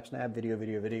 snap, snap, snap,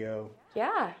 video.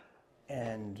 Yeah.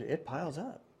 And it piles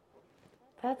up.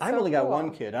 That's I've so only got cool.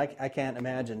 one kid. I can't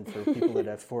imagine for people that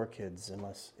have 4 kids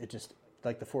unless it just,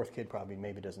 like the 4th kid probably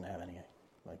maybe doesn't have any.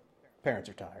 Like, parents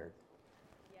are tired.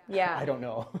 Yeah. I don't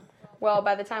know. Well,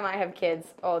 by the time I have kids,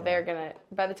 by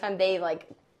the time they like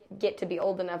get to be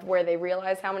old enough where they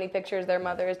realize how many pictures their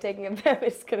mother is taking of them,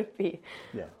 it's going to be,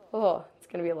 it's going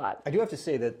to be a lot. I do have to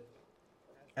say that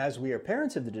as we are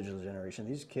parents of the digital generation,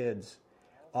 these kids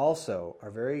also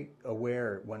are very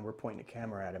aware when we're pointing a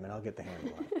camera at them, and I'll get the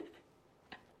handle on it.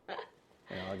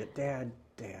 I'll get, Dad.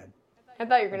 I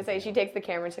thought you were going to say she takes the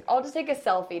camera and she's like, I'll just take a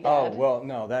selfie, Dad. Oh, well,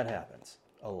 no, that happens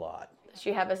a lot. Does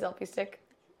she have a selfie stick?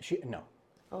 No.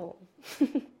 Oh.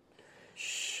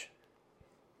 Shh.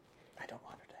 I don't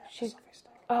want her to have a selfie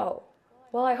stick. Oh.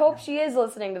 Well, I hope she is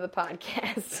listening to the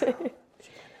podcast. She can't have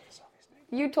a selfie stick.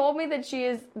 You told me that she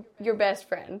is your best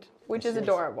friend, which is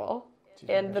adorable,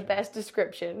 and the best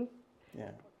description.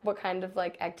 Yeah. What kind of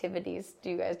like activities do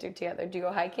you guys do together? Do you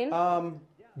go hiking?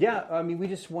 Yeah, I mean, we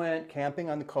just went camping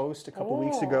on the coast a couple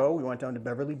weeks ago. We went down to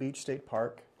Beverly Beach State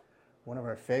Park, one of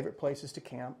our favorite places to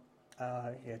camp.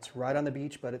 It's right on the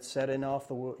beach, but it's set in off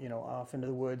into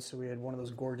the woods. So we had one of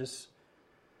those gorgeous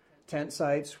tent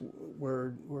sites. We're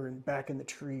back in the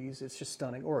trees. It's just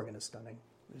stunning. Oregon is stunning.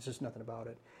 There's just nothing about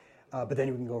it. But then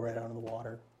you can go right out on the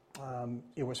water.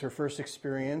 It was her first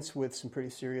experience with some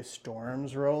pretty serious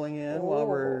storms rolling in while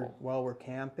we're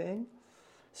camping.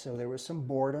 So there was some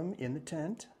boredom in the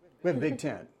tent. We have a big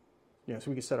tent, so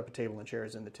we could set up a table and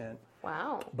chairs in the tent.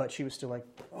 Wow. But she was still like,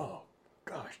 oh,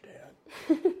 gosh,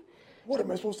 Dad. What am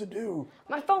I supposed to do?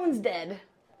 My phone's dead.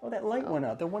 Oh, that light went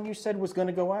out. The one you said was going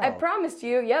to go out. I promised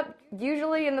you, yep.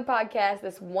 Usually in the podcast,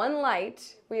 this one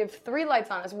light, we have 3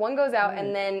 lights on us. One goes out,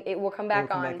 and then it will come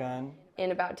back on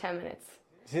in about 10 minutes.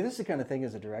 See, this is the kind of thing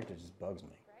as a director just bugs me.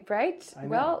 Right?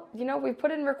 Well, we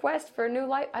put in requests for a new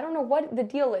light. I don't know what the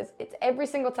deal is. It's every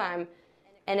single time,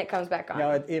 and it comes back on.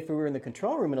 Now, if we were in the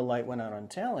control room and a light went out on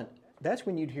talent, that's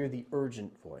when you'd hear the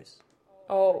urgent voice.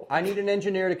 Oh. I need an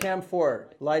engineer to Cam 4.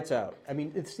 Lights out. I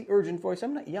mean, it's the urgent voice.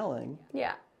 I'm not yelling.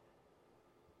 Yeah.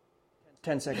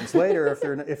 10 seconds later,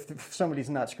 if somebody's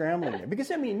not scrambling it.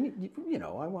 Because, I mean,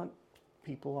 I want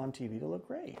people on TV to look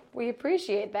great. We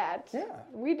appreciate that. Yeah.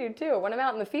 We do too. When I'm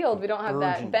out in the field, we don't have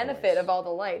that Urgent benefit voice. of all the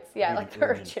lights. Yeah, I like the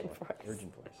urgent voice.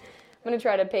 Urgent voice. I'm going to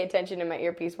try to pay attention in my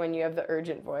earpiece when you have the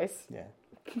urgent voice. Yeah.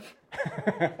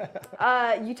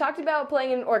 You talked about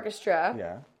playing in an orchestra.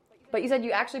 Yeah. But you said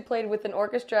you actually played with an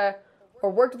orchestra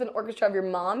or worked with an orchestra of your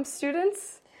mom's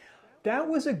students? That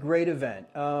was a great event.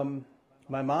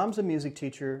 My mom's a music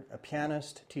teacher, a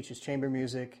pianist, teaches chamber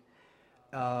music,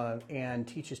 and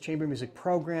teaches chamber music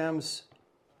programs.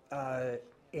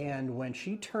 And when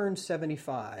she turned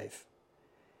 75,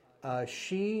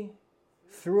 she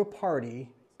threw a party,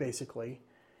 basically,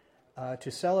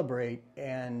 to celebrate,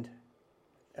 and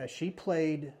she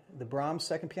played the Brahms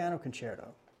Second Piano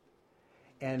Concerto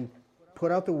and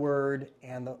put out the word,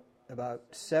 and about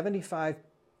 75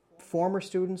 former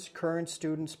students, current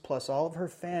students, plus all of her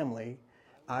family.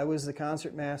 I was the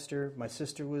concertmaster. My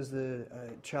sister was the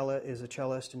is a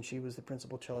cellist, and she was the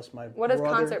principal cellist. What does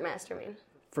concertmaster mean?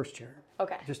 First chair.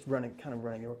 Okay. Just running.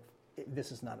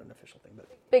 This is not an official thing, but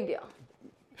big deal.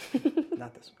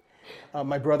 Not this one.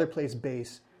 My brother plays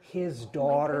bass. His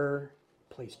daughter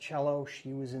plays cello.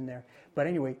 She was in there. But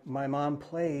anyway, my mom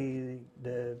played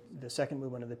the second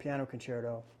movement of the piano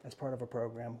concerto as part of a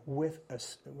program with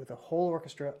a whole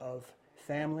orchestra of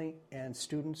family and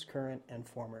students, current and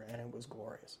former, and it was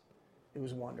glorious. It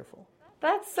was wonderful.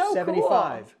 That's so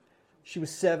 75. Cool. She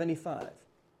was 75.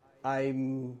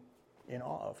 I'm in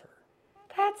awe of her.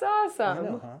 That's awesome. I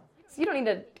know, huh? So you don't need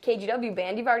a KGW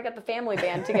band. You've already got the family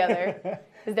band together.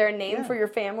 Is there a name for your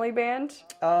family band?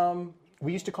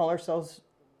 We used to call ourselves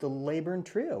the Leyburn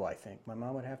Trio, I think. My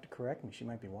mom would have to correct me. She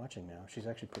might be watching now. She's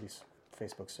actually pretty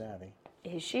Facebook savvy.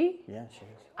 Is she? Yeah, she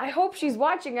is. I hope she's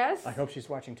watching us. I hope she's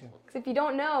watching too. Because if you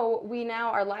don't know, we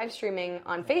now are live streaming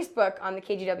on Facebook on the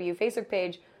KGW Facebook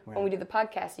page. Right. When we do the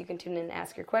podcast, you can tune in and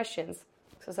ask your questions.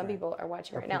 So some people are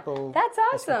watching right now. That's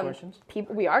awesome.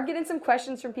 We are getting some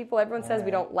questions from people. Everyone says we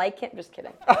don't like it. Just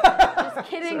kidding. Just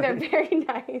kidding. They're very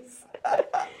nice.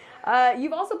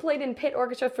 You've also played in pit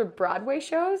orchestra for Broadway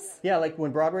shows? Yeah, like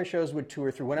when Broadway shows would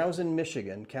tour through. When I was in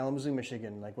Michigan, Kalamazoo,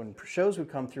 Michigan, like when shows would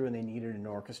come through and they needed an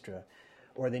orchestra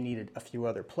or they needed a few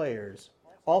other players.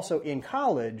 Also in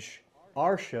college,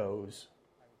 our shows,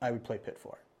 I would play pit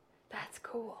for. That's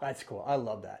cool. That's cool. I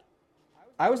love that.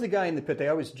 I was the guy in the pit. They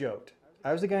always joked.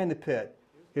 I was the guy in the pit.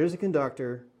 Here's the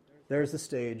conductor. There's the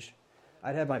stage.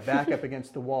 I'd have my back up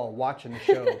against the wall watching the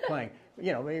show, playing.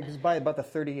 You know, it was by about the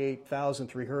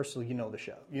 38,000th rehearsal, you know the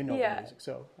show. You know the music.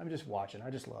 So I'm just watching. I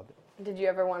just loved it. Did you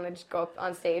ever want to just go up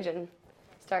on stage and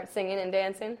start singing and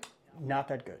dancing? Not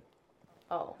that good.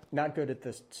 Oh. Not good at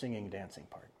the singing, dancing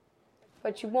part.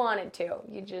 But you wanted to.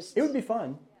 You just... It would be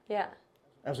fun. Yeah.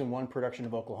 I was in one production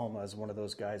of Oklahoma as one of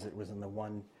those guys that was in the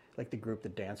one... like the group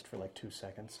that danced for like 2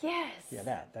 seconds. Yes. Yeah,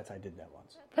 I did that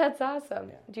once. That's awesome.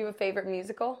 Yeah. Do you have a favorite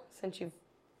musical?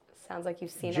 Sounds like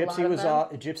you've seen a lot of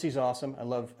them. Gypsy's awesome. I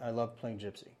love playing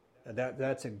Gypsy.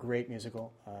 That's a great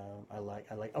musical. I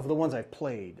like of the ones I've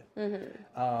played.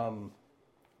 Mm-hmm.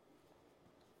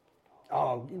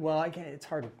 It's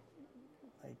hard to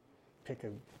pick a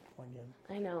one.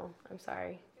 I know. I'm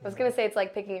sorry. I was gonna say it's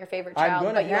like picking your favorite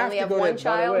child, but you only have one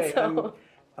child. By the way,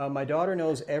 so. My daughter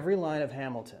knows every line of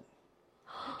Hamilton.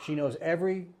 She knows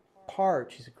every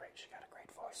part. She got a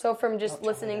great voice. So from just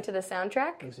listening to the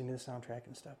soundtrack? Listening to the soundtrack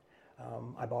and stuff.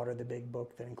 I bought her the big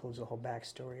book that includes the whole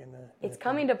backstory. It's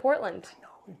coming to Portland. I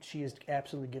know. She has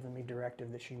absolutely given me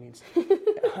directive that she needs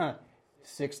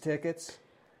 6 tickets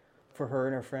for her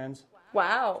and her friends.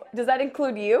 Wow. Does that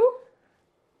include you?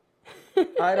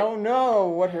 I don't know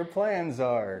what her plans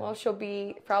are. Well, she'll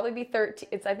probably be 13.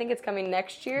 I think it's coming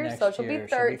next year, so she'll be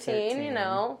 13, you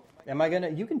know.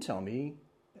 You can tell me.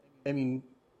 I mean,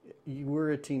 you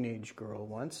were a teenage girl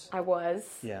once. I was.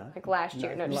 Yeah. Like last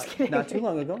year. No, just kidding. Not too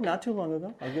long ago.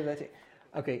 I'll give that to you.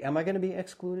 Okay, am I going to be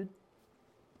excluded?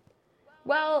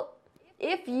 Well,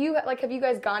 if you, have you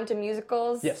guys gone to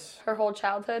musicals? Yes. Her whole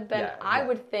childhood? Then I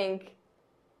would think...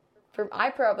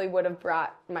 I probably would have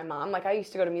brought my mom. I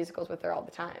used to go to musicals with her all the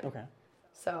time. Okay.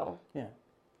 So. Yeah.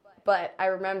 But I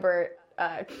remember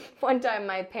one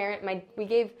time we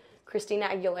gave Christina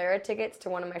Aguilera tickets to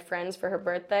one of my friends for her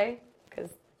birthday.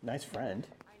 Nice friend.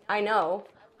 I know.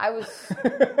 I was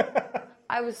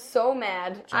so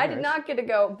mad. Generous. I did not get to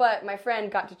go, but my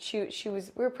friend got to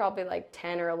choose. We were probably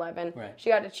 10 or 11. Right. She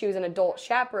got to choose an adult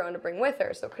chaperone to bring with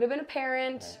her. So it could have been a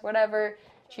parent, whatever.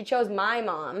 She chose my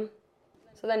mom.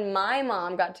 So then my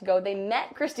mom got to go. They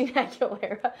met Christina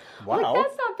Aguilera. Wow. I'm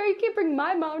that's not fair. You can't bring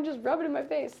my mom and just rub it in my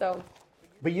face. So.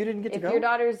 But you didn't get to go? If your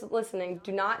daughter's listening,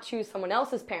 do not choose someone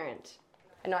else's parent.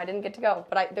 I know I didn't get to go.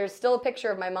 But there's still a picture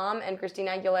of my mom and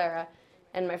Christina Aguilera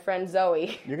and my friend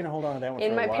Zoe. You're going to hold on to that one for a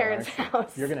while, In my parents'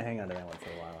 house. You're going to hang on to that one for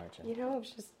a while, aren't you? You know,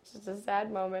 it's just a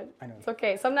sad moment. I know. It's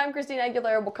okay. Sometime Christina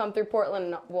Aguilera will come through Portland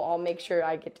and we'll all make sure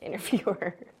I get to interview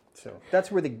her. So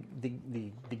that's where the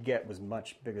get was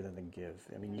much bigger than the give.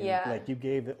 I mean, you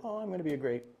gave it, I'm going to be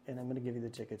and I'm going to give you the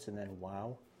tickets, and then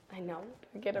wow. I know.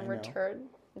 Get them returned.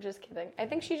 I'm just kidding. I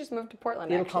think she just moved to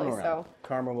Portland, It'll actually. come around. So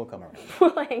Karma will come around.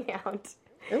 we'll hang out.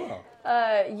 It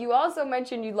will. You also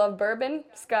mentioned you love bourbon,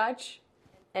 scotch,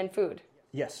 and food.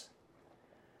 Yes.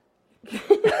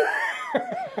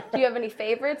 Do you have any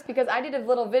favorites? Because I did a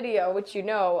little video, which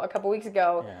a couple weeks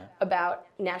ago, about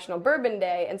National Bourbon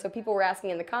Day, and so people were asking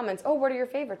in the comments, what are your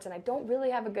favorites? And I don't really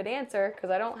have a good answer, because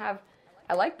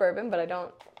I like bourbon, but I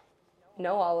don't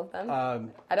know all of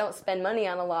them. I don't spend money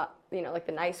on a lot, like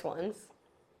the nice ones.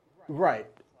 Right.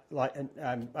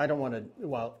 I don't want to,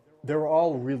 they're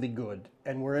all really good,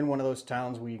 and we're in one of those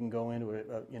towns where you can go into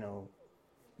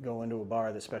a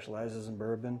bar that specializes in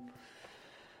bourbon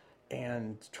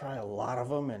and try a lot of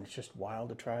them, and it's just wild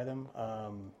to try them.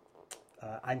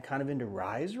 I'm kind of into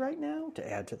ryes right now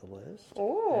to add to the list.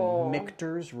 Oh.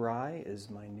 Michter's Rye is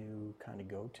my new kind of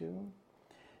go-to,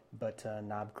 but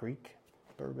Knob Creek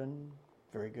bourbon,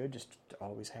 very good, just to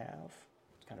always have.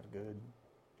 It's kind of good,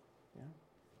 yeah.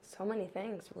 So many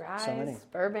things. Ryes,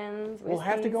 bourbons, whiskey, we'll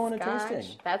have to go on a scotch.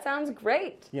 tasting. That sounds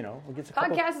great. We'll get a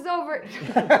Podcast is over.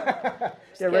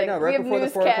 right now, right before the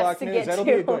 4 o'clock news. That'll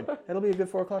be a good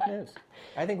 4 o'clock news.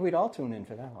 I think we'd all tune in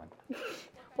for that one.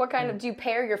 What kind of, do you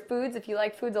pair your foods? If you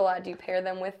like foods a lot, do you pair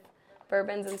them with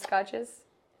bourbons and scotches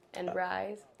and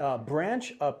ryes?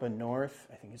 Branch up north,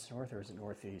 I think it's north or is it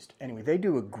northeast? Anyway, they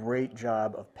do a great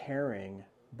job of pairing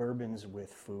bourbons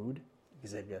with food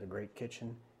because they've got a great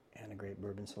kitchen and a great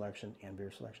bourbon selection and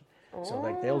beer selection. So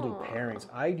they'll do pairings.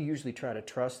 I usually try to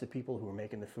trust the people who are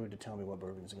making the food to tell me what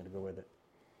bourbon is going to go with it.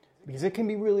 Because it can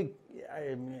be really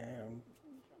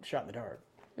shot in the dark.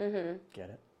 Mm-hmm. Get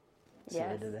it? See what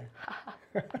I did there?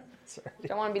 Sorry.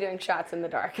 Don't want to be doing shots in the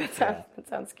dark. That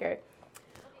sounds scary.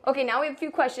 Okay, now we have a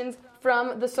few questions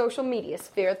from the social media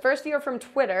sphere. The first few are from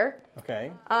Twitter.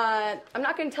 Okay. I'm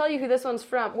not going to tell you who this one's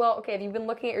from. Well, okay, have you been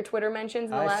looking at your Twitter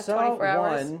mentions in the last 24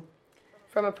 hours? One.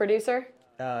 From a producer?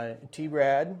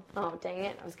 T-Brad. Oh, dang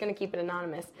it. I was going to keep it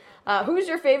anonymous. Who's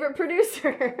your favorite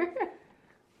producer?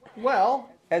 Well,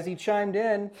 as he chimed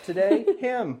in today,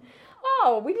 him.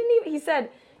 Oh, we didn't even... He said,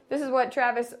 this is what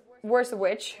Travis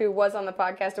Worsowich, who was on the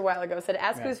podcast a while ago, said,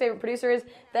 ask who his favorite producer is,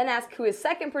 then ask who his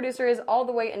second producer is, all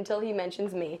the way until he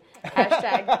mentions me.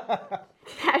 Hashtag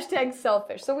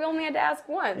selfish. So we only had to ask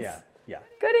once. Yeah.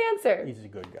 Good answer. He's a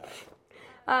good guy.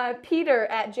 Peter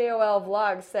at JOL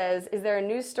Vlog says, is there a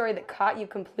news story that caught you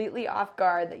completely off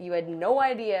guard that you had no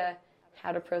idea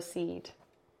how to proceed?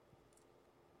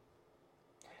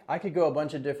 I could go a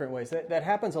bunch of different ways. That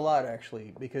happens a lot,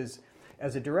 actually, because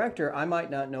as a director, I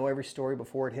might not know every story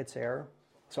before it hits air.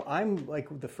 So I'm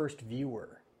like the first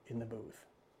viewer in the booth.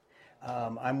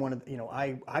 I'm one of,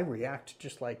 I react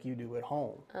just like you do at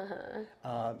home.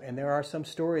 And there are some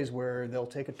stories where they'll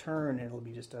take a turn and it'll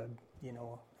be just a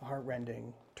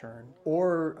heart-rending turn,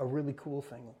 or a really cool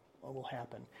thing will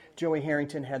happen. Joey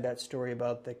Harrington had that story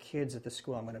about the kids at the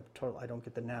school. I don't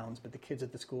get the nouns, but the kids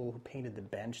at the school who painted the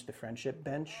bench, the friendship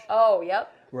bench. Oh,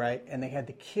 yep. Right, and they had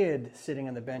the kid sitting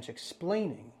on the bench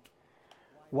explaining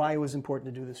why it was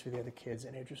important to do this for the other kids,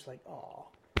 and they're just like, oh,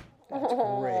 that's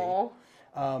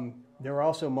great. There were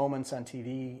also moments on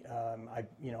TV.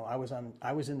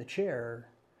 I was in the chair.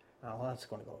 Oh, that's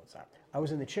going to go outside. I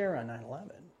was in the chair on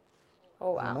 9/11.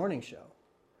 Oh, wow. On the morning show.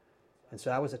 And so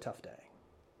that was a tough day.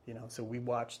 So we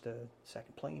watched the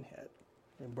second plane hit.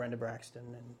 And Brenda Braxton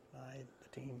and the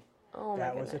team. Oh,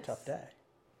 that was a tough day.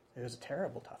 It was a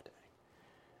terrible tough day.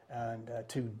 And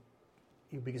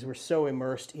because we're so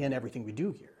immersed in everything we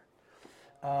do here.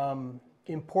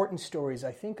 Important stories,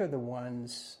 I think, are the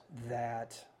ones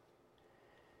that,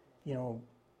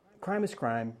 crime is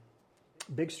crime.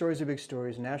 Big stories are big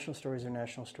stories. National stories are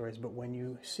national stories. But when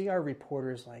you see our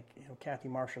reporters, like Kathy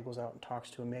Marshall goes out and talks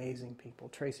to amazing people,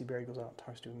 Tracy Berry goes out and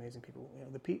talks to amazing people.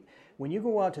 When you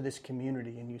go out to this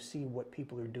community and you see what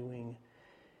people are doing,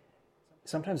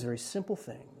 sometimes very simple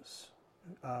things.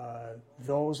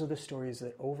 Those are the stories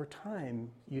that, over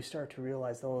time, you start to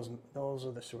realize those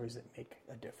are the stories that make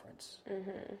a difference.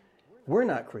 Mm-hmm. We're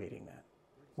not creating that.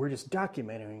 We're just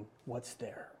documenting what's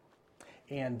there.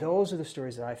 And those are the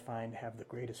stories that I find have the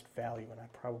greatest value, and I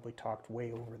probably talked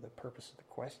way over the purpose of the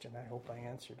question. I hope I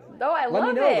answered it. No, I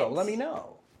love it. Let me know, though. Let me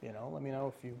know. Let me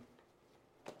know if you...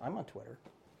 I'm on Twitter.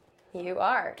 You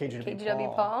are.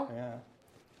 KGW Paul. Yeah.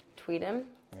 Tweet him.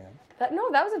 Yeah. That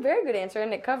was a very good answer,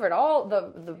 and it covered all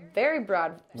the very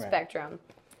broad spectrum.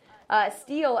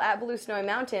 Steele at Blue Snowy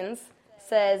Mountains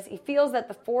says he feels that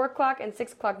the 4 o'clock and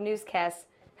 6 o'clock newscasts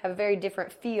have a very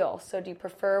different feel. So do you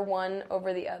prefer one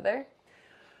over the other?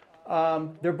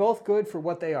 They're both good for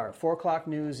what they are. 4 o'clock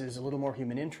news is a little more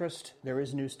human interest. There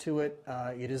is news to it.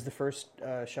 It is the first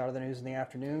shot of the news in the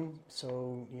afternoon,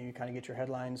 so you kind of get your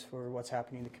headlines for what's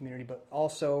happening in the community. But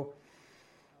also,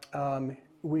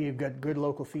 we've got good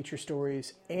local feature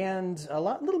stories and a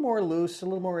little more loose, a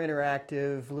little more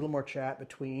interactive, a little more chat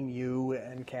between you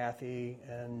and Kathy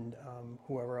and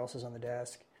whoever else is on the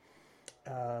desk.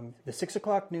 The 6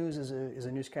 o'clock news is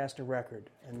a newscaster record,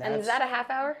 and is that a half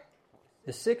hour?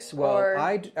 The 6, well,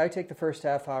 I take the first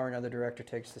half hour, another director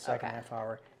takes the second half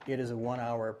hour. It is a 1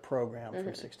 hour program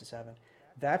from 6 to 7.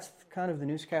 That's kind of the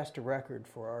newscaster record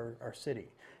for our city.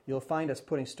 You'll find us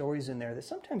putting stories in there that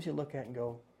sometimes you look at and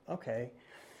go, okay,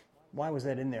 why was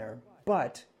that in there?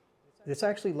 But it's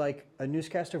actually like a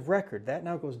newscaster record. That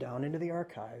now goes down into the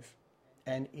archive.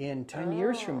 And in 10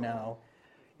 years from now,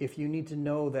 if you need to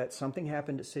know that something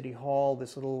happened at City Hall,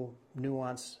 this little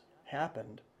nuance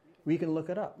happened, we can look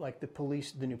it up, like the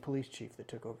new police chief that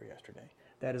took over yesterday.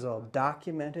 That is all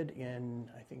documented in,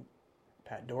 I think,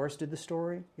 Pat Doris did the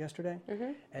story yesterday.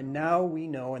 And now we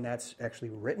know, and that's actually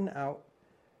written out,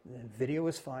 the video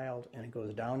is filed, and it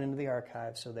goes down into the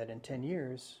archive so that in 10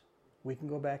 years, we can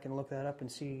go back and look that up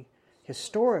and see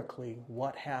historically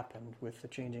what happened with the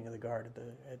changing of the guard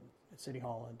at City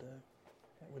Hall and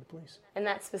with the police. And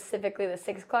that's specifically the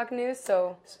 6 o'clock news,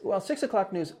 so... Well, 6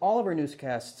 o'clock news, all of our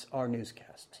newscasts are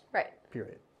newscasts. Right.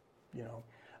 Period.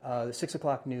 The 6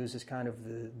 o'clock news is kind of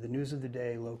the news of the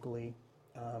day locally.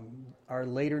 Our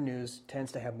later news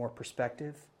tends to have more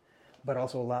perspective, but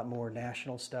also a lot more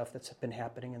national stuff that's been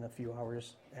happening in the few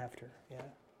hours after. Yeah.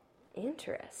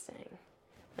 Interesting.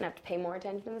 I'm going to have to pay more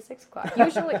attention to the 6 o'clock.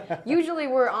 Usually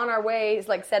we're on our way,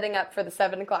 like setting up for the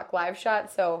 7 o'clock live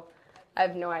shot, so... I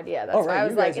have no idea. That's why I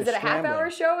was like, is it a half-hour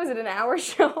show? Is it an hour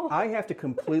show? I have to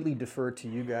completely defer to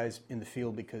you guys in the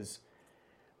field because,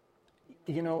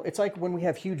 it's like when we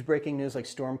have huge breaking news like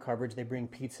storm coverage, they bring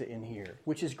pizza in here,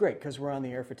 which is great because we're on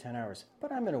the air for 10 hours.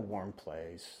 But I'm in a warm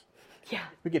place. Yeah.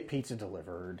 We get pizza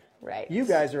delivered. Right. You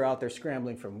guys are out there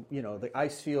scrambling from, the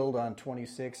ice field on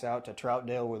 26 out to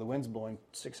Troutdale where the wind's blowing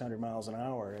 600 miles an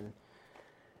hour.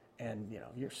 And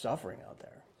you're suffering out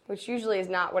there. Which usually is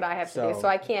not what I have to do. So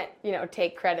I can't,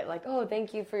 take credit like, oh,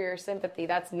 thank you for your sympathy.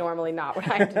 That's normally not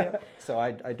what I do. So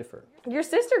I defer. Your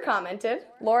sister commented,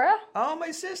 Laura. Oh,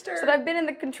 my sister. Said, I've been in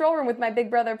the control room with my big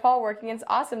brother Paul working. It's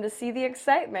awesome to see the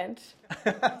excitement.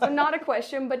 So not a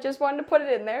question, but just wanted to put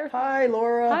it in there. Hi,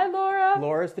 Laura. Hi, Laura.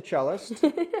 Laura's the cellist.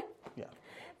 Yeah.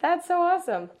 That's so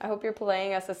awesome. I hope you're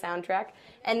playing us a soundtrack.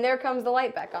 And there comes the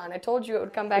light back on. I told you it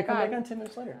would come back on. Come back on 10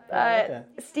 minutes later.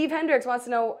 Steve Hendricks wants to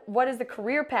know, what is the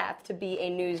career path to be a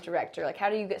news director? Like,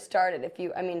 how do you get started?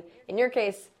 In your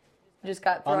case, you just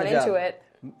got thrown into it.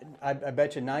 I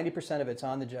bet you 90% of it's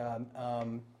on the job.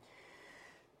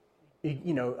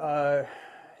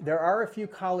 There are a few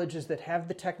colleges that have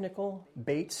the technical.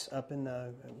 Bates up in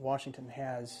Washington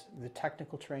has the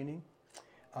technical training.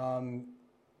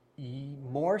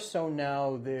 More so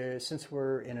now, since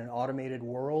we're in an automated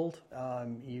world,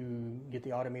 you get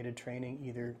the automated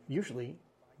training usually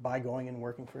by going and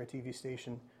working for a TV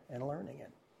station and learning it.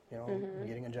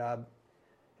 Getting a job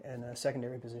in a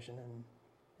secondary position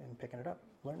and picking it up,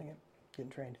 learning it, getting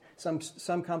trained.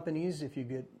 Some companies, if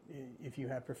you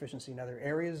have proficiency in other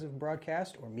areas of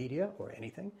broadcast or media or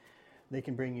anything, they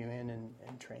can bring you in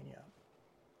and train you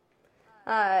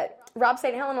up. Rob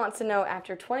St. Helen wants to know,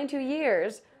 after 22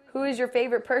 years, who is your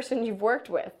favorite person you've worked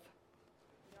with?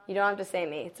 You don't have to say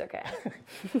me. It's okay.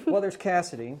 Well, there's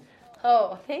Cassidy.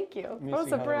 Oh, thank you. What a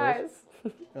surprise.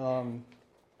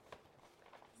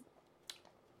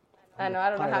 I know. I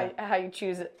don't know how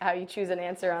you choose an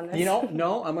answer on this.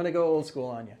 No, I'm going to go old school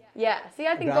on you. Yeah. See,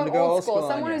 I think go old school.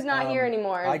 Someone who's not here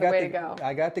anymore is the way to go.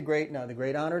 I got the great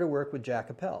honor to work with Jack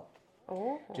Appel.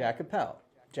 Oh. Jack Appel.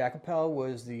 Jack Appel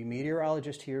was the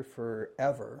meteorologist here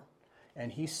forever. And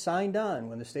he signed on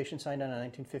when the station signed on in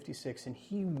 1956, and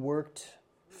he worked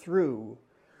through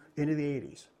into the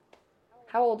 80s.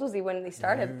 How old was he when he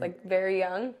started? Like very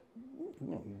young?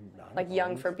 Like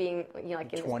young for being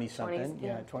like in 20-something.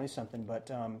 Yeah, 20-something.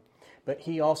 But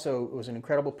he also was an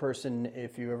incredible person.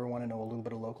 If you ever want to know a little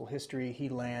bit of local history, he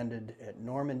landed at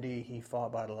Normandy. He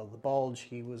fought Battle of the Bulge.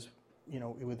 He was,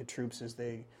 with the troops as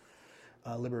they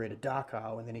liberated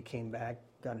Dachau, and then he came back,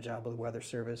 got a job with the Weather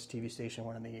Service, TV station,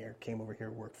 one in the year, came over here,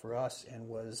 worked for us, and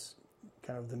was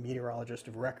kind of the meteorologist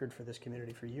of record for this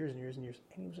community for years and years and years.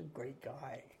 And he was a great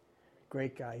guy.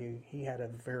 Great guy. He had a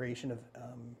variation of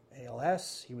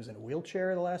ALS. He was in a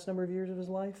wheelchair the last number of years of his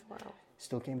life. Wow.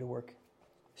 Still came to work.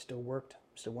 Still worked.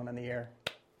 Still went on the air.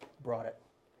 Brought it.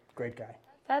 Great guy.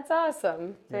 That's awesome.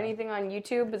 Is there anything on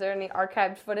YouTube? Is there any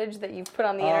archived footage that you've put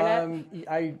on the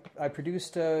internet? I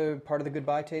produced part of the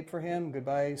goodbye tape for him,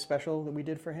 goodbye special that we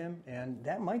did for him, and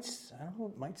that might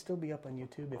still be up on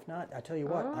YouTube. If not, I tell you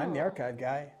what, I'm the archive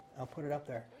guy. I'll put it up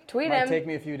there. Tweet Might him. take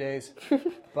me a few days,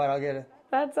 but I'll get it.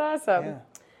 That's awesome.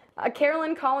 Yeah.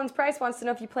 Carolyn Collins Price wants to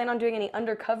know if you plan on doing any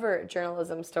undercover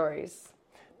journalism stories.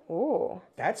 Ooh.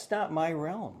 That's not my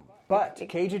realm. But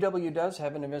KGW does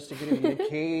have an investigative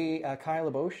unit, Kyle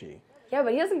Aboshi. Yeah,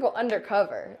 but he doesn't go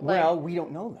undercover. Well, we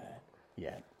don't know that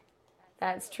yet.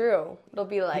 That's true. It'll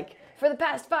be like, for the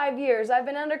past 5 years, I've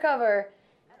been undercover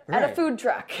at a food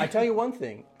truck. I tell you one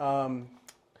thing.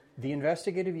 The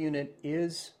investigative unit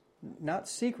is not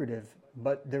secretive,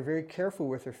 but they're very careful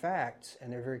with their facts,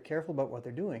 and they're very careful about what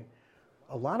they're doing.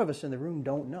 A lot of us in the room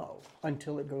don't know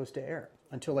until it goes to air,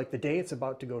 until like the day it's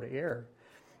about to go to air.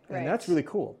 And that's really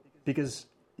cool, because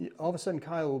all of a sudden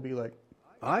Kyle will be like,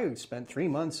 I spent 3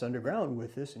 months underground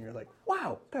with this, and you're like,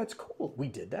 wow, that's cool. We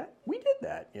did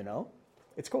that. You know?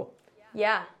 It's cool.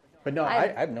 Yeah. But no, I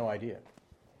have no idea.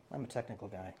 I'm a technical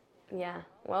guy. Yeah.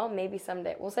 Well, maybe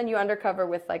someday. We'll send you undercover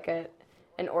with like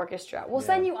an orchestra. We'll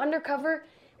send you undercover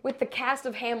with the cast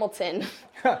of Hamilton.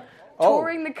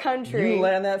 Touring the country. You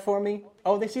land that for me?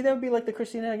 Oh, they see that would be like the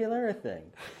Christina Aguilera thing.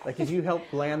 Like, could you help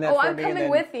land that for me? I'm coming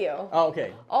with you. Oh,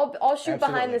 okay. I'll shoot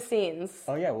behind the scenes.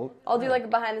 Oh, yeah. Well, I'll do like a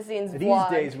behind the scenes these vlog.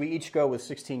 days, we each go with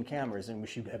 16 cameras and we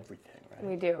shoot everything, right?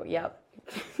 We do, yep.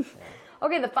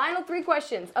 Okay, the final 3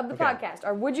 questions of the podcast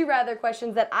are would you rather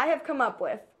questions that I have come up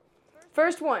with.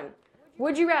 First one,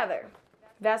 would you rather?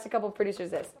 I've asked a couple of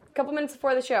producers this. A couple minutes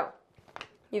before the show.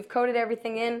 You've coded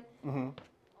everything in. Mm-hmm.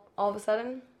 All of a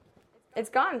sudden, it's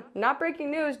gone. Not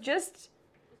breaking news, just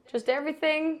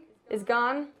everything is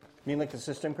gone. You mean like the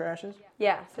system crashes?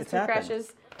 Yeah, system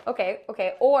crashes. Okay.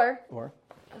 Or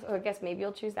so I guess maybe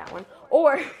you'll choose that one.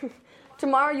 Or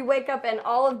tomorrow you wake up and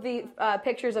all of the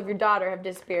pictures of your daughter have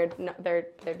disappeared. No, they're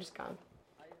just gone.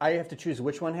 I have to choose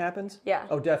which one happens? Yeah.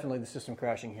 Oh, definitely the system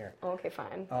crashing here. Okay,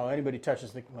 fine. Oh, anybody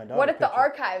touches my daughter. What if the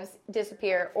archives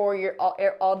disappear or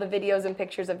all the videos and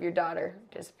pictures of your daughter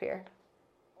disappear?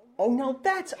 Oh, no,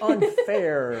 that's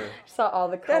unfair. Saw all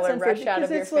the color rush out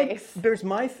of your face. Like, there's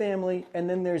my family, and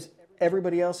then there's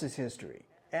everybody else's history.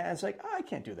 And it's like, I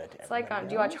can't do that to everybody It's like,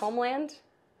 do you watch Homeland?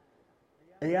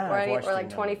 Yeah, or like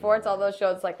 24, it's all those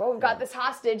shows. It's like, well, we've got this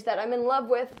hostage that I'm in love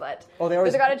with, but they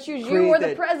always got to choose you or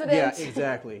the president. Yeah,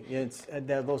 exactly. It's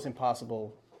those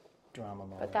impossible drama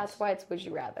moments. But that's why it's would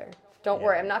you rather. Don't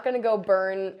worry, I'm not going to go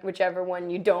burn whichever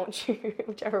one you don't choose.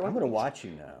 Whichever one. I'm going to watch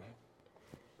you now.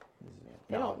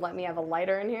 They don't let me have a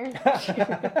lighter in here.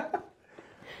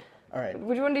 All right.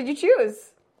 Which one did you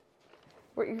choose?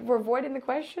 We're avoiding the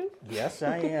question? Yes,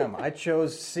 I am. I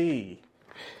chose C.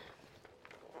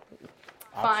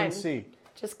 Option C.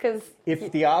 Just because...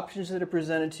 If the options that are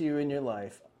presented to you in your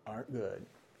life aren't good,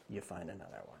 you find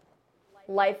another one.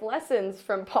 Life lessons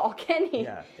from Paul Kenny.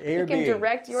 Yeah. A or you can B.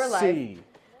 direct your C. life.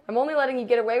 I'm only letting you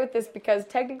get away with this because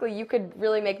technically you could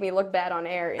really make me look bad on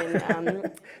air in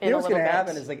you know what's going to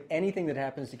happen is like anything that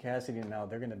happens to Cassidy now,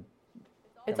 they're going to...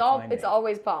 It's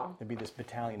always Paul. There'll be this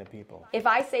battalion of people. If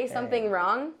I say something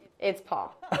wrong, it's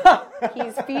Paul.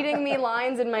 He's feeding me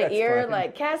lines in my ear, fine.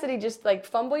 like, Cassidy, just like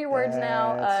fumble your words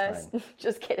now.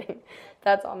 Just kidding.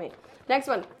 That's all me. Next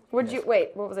one.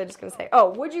 Wait, what was I just going to say? Oh,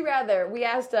 would you rather, we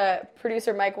asked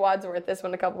producer Mike Wadsworth this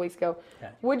one a couple weeks ago.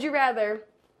 Okay. Would you rather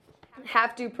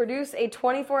have to produce a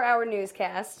 24-hour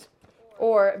newscast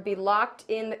or be locked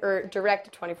in, or direct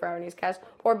a 24-hour newscast,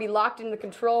 or be locked in the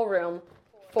control room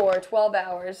for 12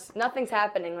 hours. Nothing's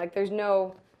happening. Like, there's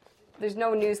no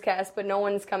newscast, but no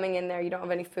one's coming in there. You don't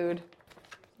have any food.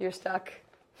 You're stuck.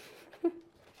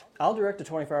 I'll direct a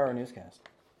 24-hour newscast.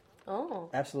 Oh.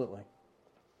 Absolutely.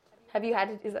 Have you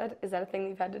had to, is that a thing that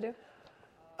you've had to do?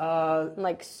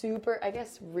 Like super, I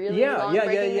guess, really long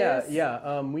breaking news?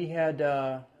 Yeah. We had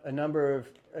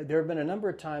there have been a number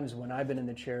of times when I've been in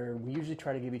the chair. We usually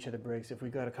try to give each other breaks. If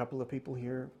we've got a couple of people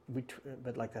here,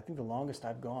 but like I think the longest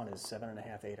I've gone is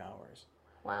 7.5, 8 hours.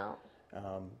 Wow.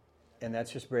 And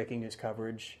that's just breaking news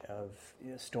coverage of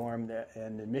storm.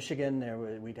 And in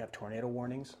Michigan, we'd have tornado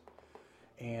warnings.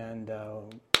 And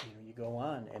you go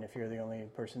on. And if you're the only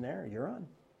person there, you're on.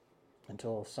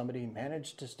 Until somebody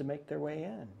managed just to make their way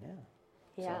in.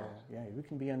 Yeah. So, we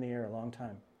can be on the air a long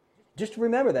time. Just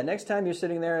remember that next time you're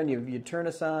sitting there and you turn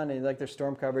us on and like there's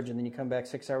storm coverage and then you come back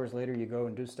 6 hours later, you go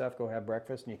and do stuff, go have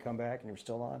breakfast, and you come back and you're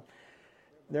still on.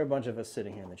 There are a bunch of us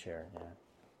sitting here in the chair. Yeah.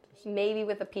 Maybe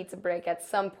with a pizza break at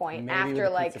some point after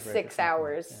like 6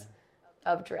 hours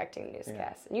of directing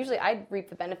newscasts. And usually I'd reap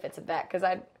the benefits of that because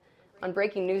on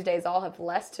breaking news days, I'll have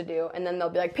less to do, and then they'll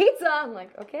be like, pizza! I'm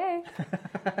like, okay,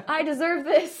 I deserve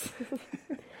this.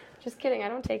 Just kidding, I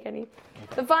don't take any.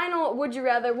 The final would you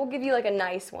rather, we'll give you like a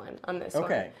nice one on this one.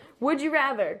 Okay. Would you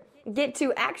rather get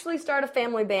to actually start a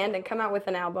family band and come out with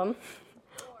an album,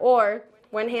 or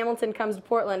when Hamilton comes to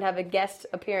Portland, have a guest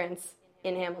appearance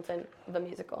in Hamilton, the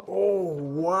musical? Oh,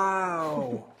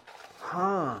 wow.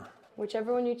 Huh.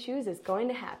 Whichever one you choose is going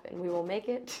to happen. We will make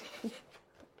it.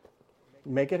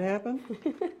 Make it happen?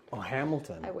 Oh,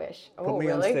 Hamilton. I wish. Put Oh, me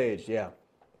on really? stage, yeah.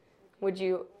 Would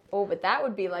you? Oh, but that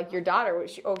would be like your daughter.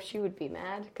 She would be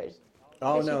mad because.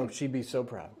 Oh, no, she'd be so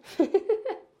proud.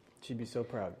 She'd be so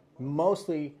proud.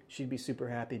 Mostly, she'd be super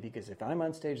happy because if I'm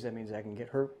on stage, that means I can get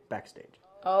her backstage.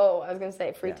 Oh, I was going to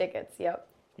say free Yeah. tickets. Yep.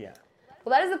 Yeah.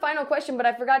 Well, that is the final question, but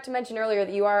I forgot to mention earlier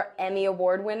that you are Emmy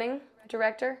Award-winning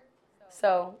director,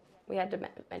 so we had to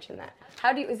mention that.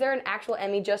 Is there an actual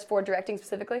Emmy just for directing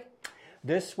specifically?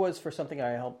 This was for something I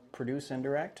helped produce and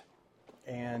direct,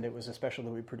 and it was a special that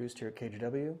we produced here at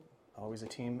KGW. Always a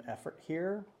team effort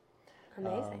here.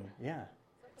 Amazing. Yeah.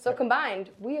 So combined,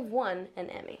 we have won an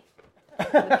Emmy.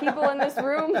 The people in this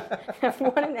room have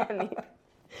won an Emmy.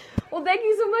 Well, thank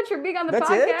you so much for being on the That's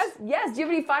podcast. it? Yes. Do you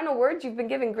have any final words? You've been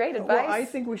giving great advice. Well, I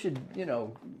think we should,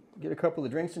 get a couple of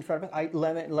drinks in front of us.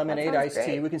 Lemonade, That sounds iced tea.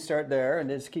 great. We can start there and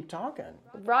just keep talking.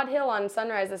 Rod Hill on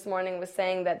Sunrise this morning was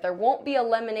saying that there won't be a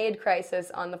lemonade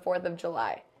crisis on the 4th of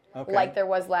July, like there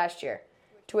was last year.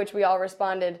 To which we all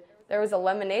responded, there was a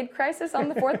lemonade crisis on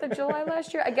the 4th of July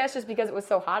last year? I guess just because it was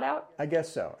so hot out? I guess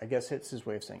so. I guess it's his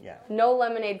way of saying, yeah. No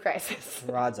lemonade crisis.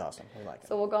 Rod's awesome. We like it.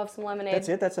 So we'll go have some lemonade. That's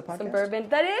it? That's the podcast? Some bourbon.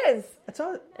 That is. That's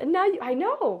all. And now I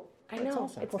know. It's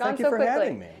awesome. It's Well, gone thank you so for quickly.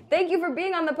 having me. Thank you for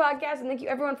being on the podcast, and thank you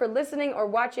everyone for listening or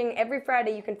watching. Every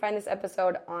Friday you can find this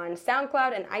episode on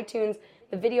SoundCloud and iTunes,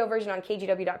 the video version on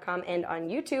KGW.com and on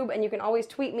YouTube, and you can always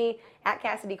tweet me at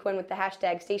Cassidy Quinn with the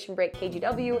hashtag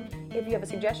StationBreakKGW if you have a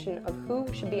suggestion of who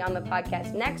should be on the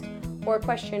podcast next or a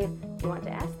question you want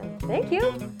to ask them. Thank you,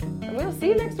 and we'll see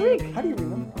you next week. How do you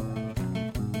remember all that?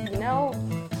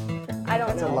 I don't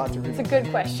know. That's a lot to It's remember. a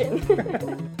good question.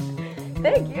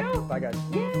 Thank you. Bye, guys.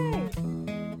 Yay.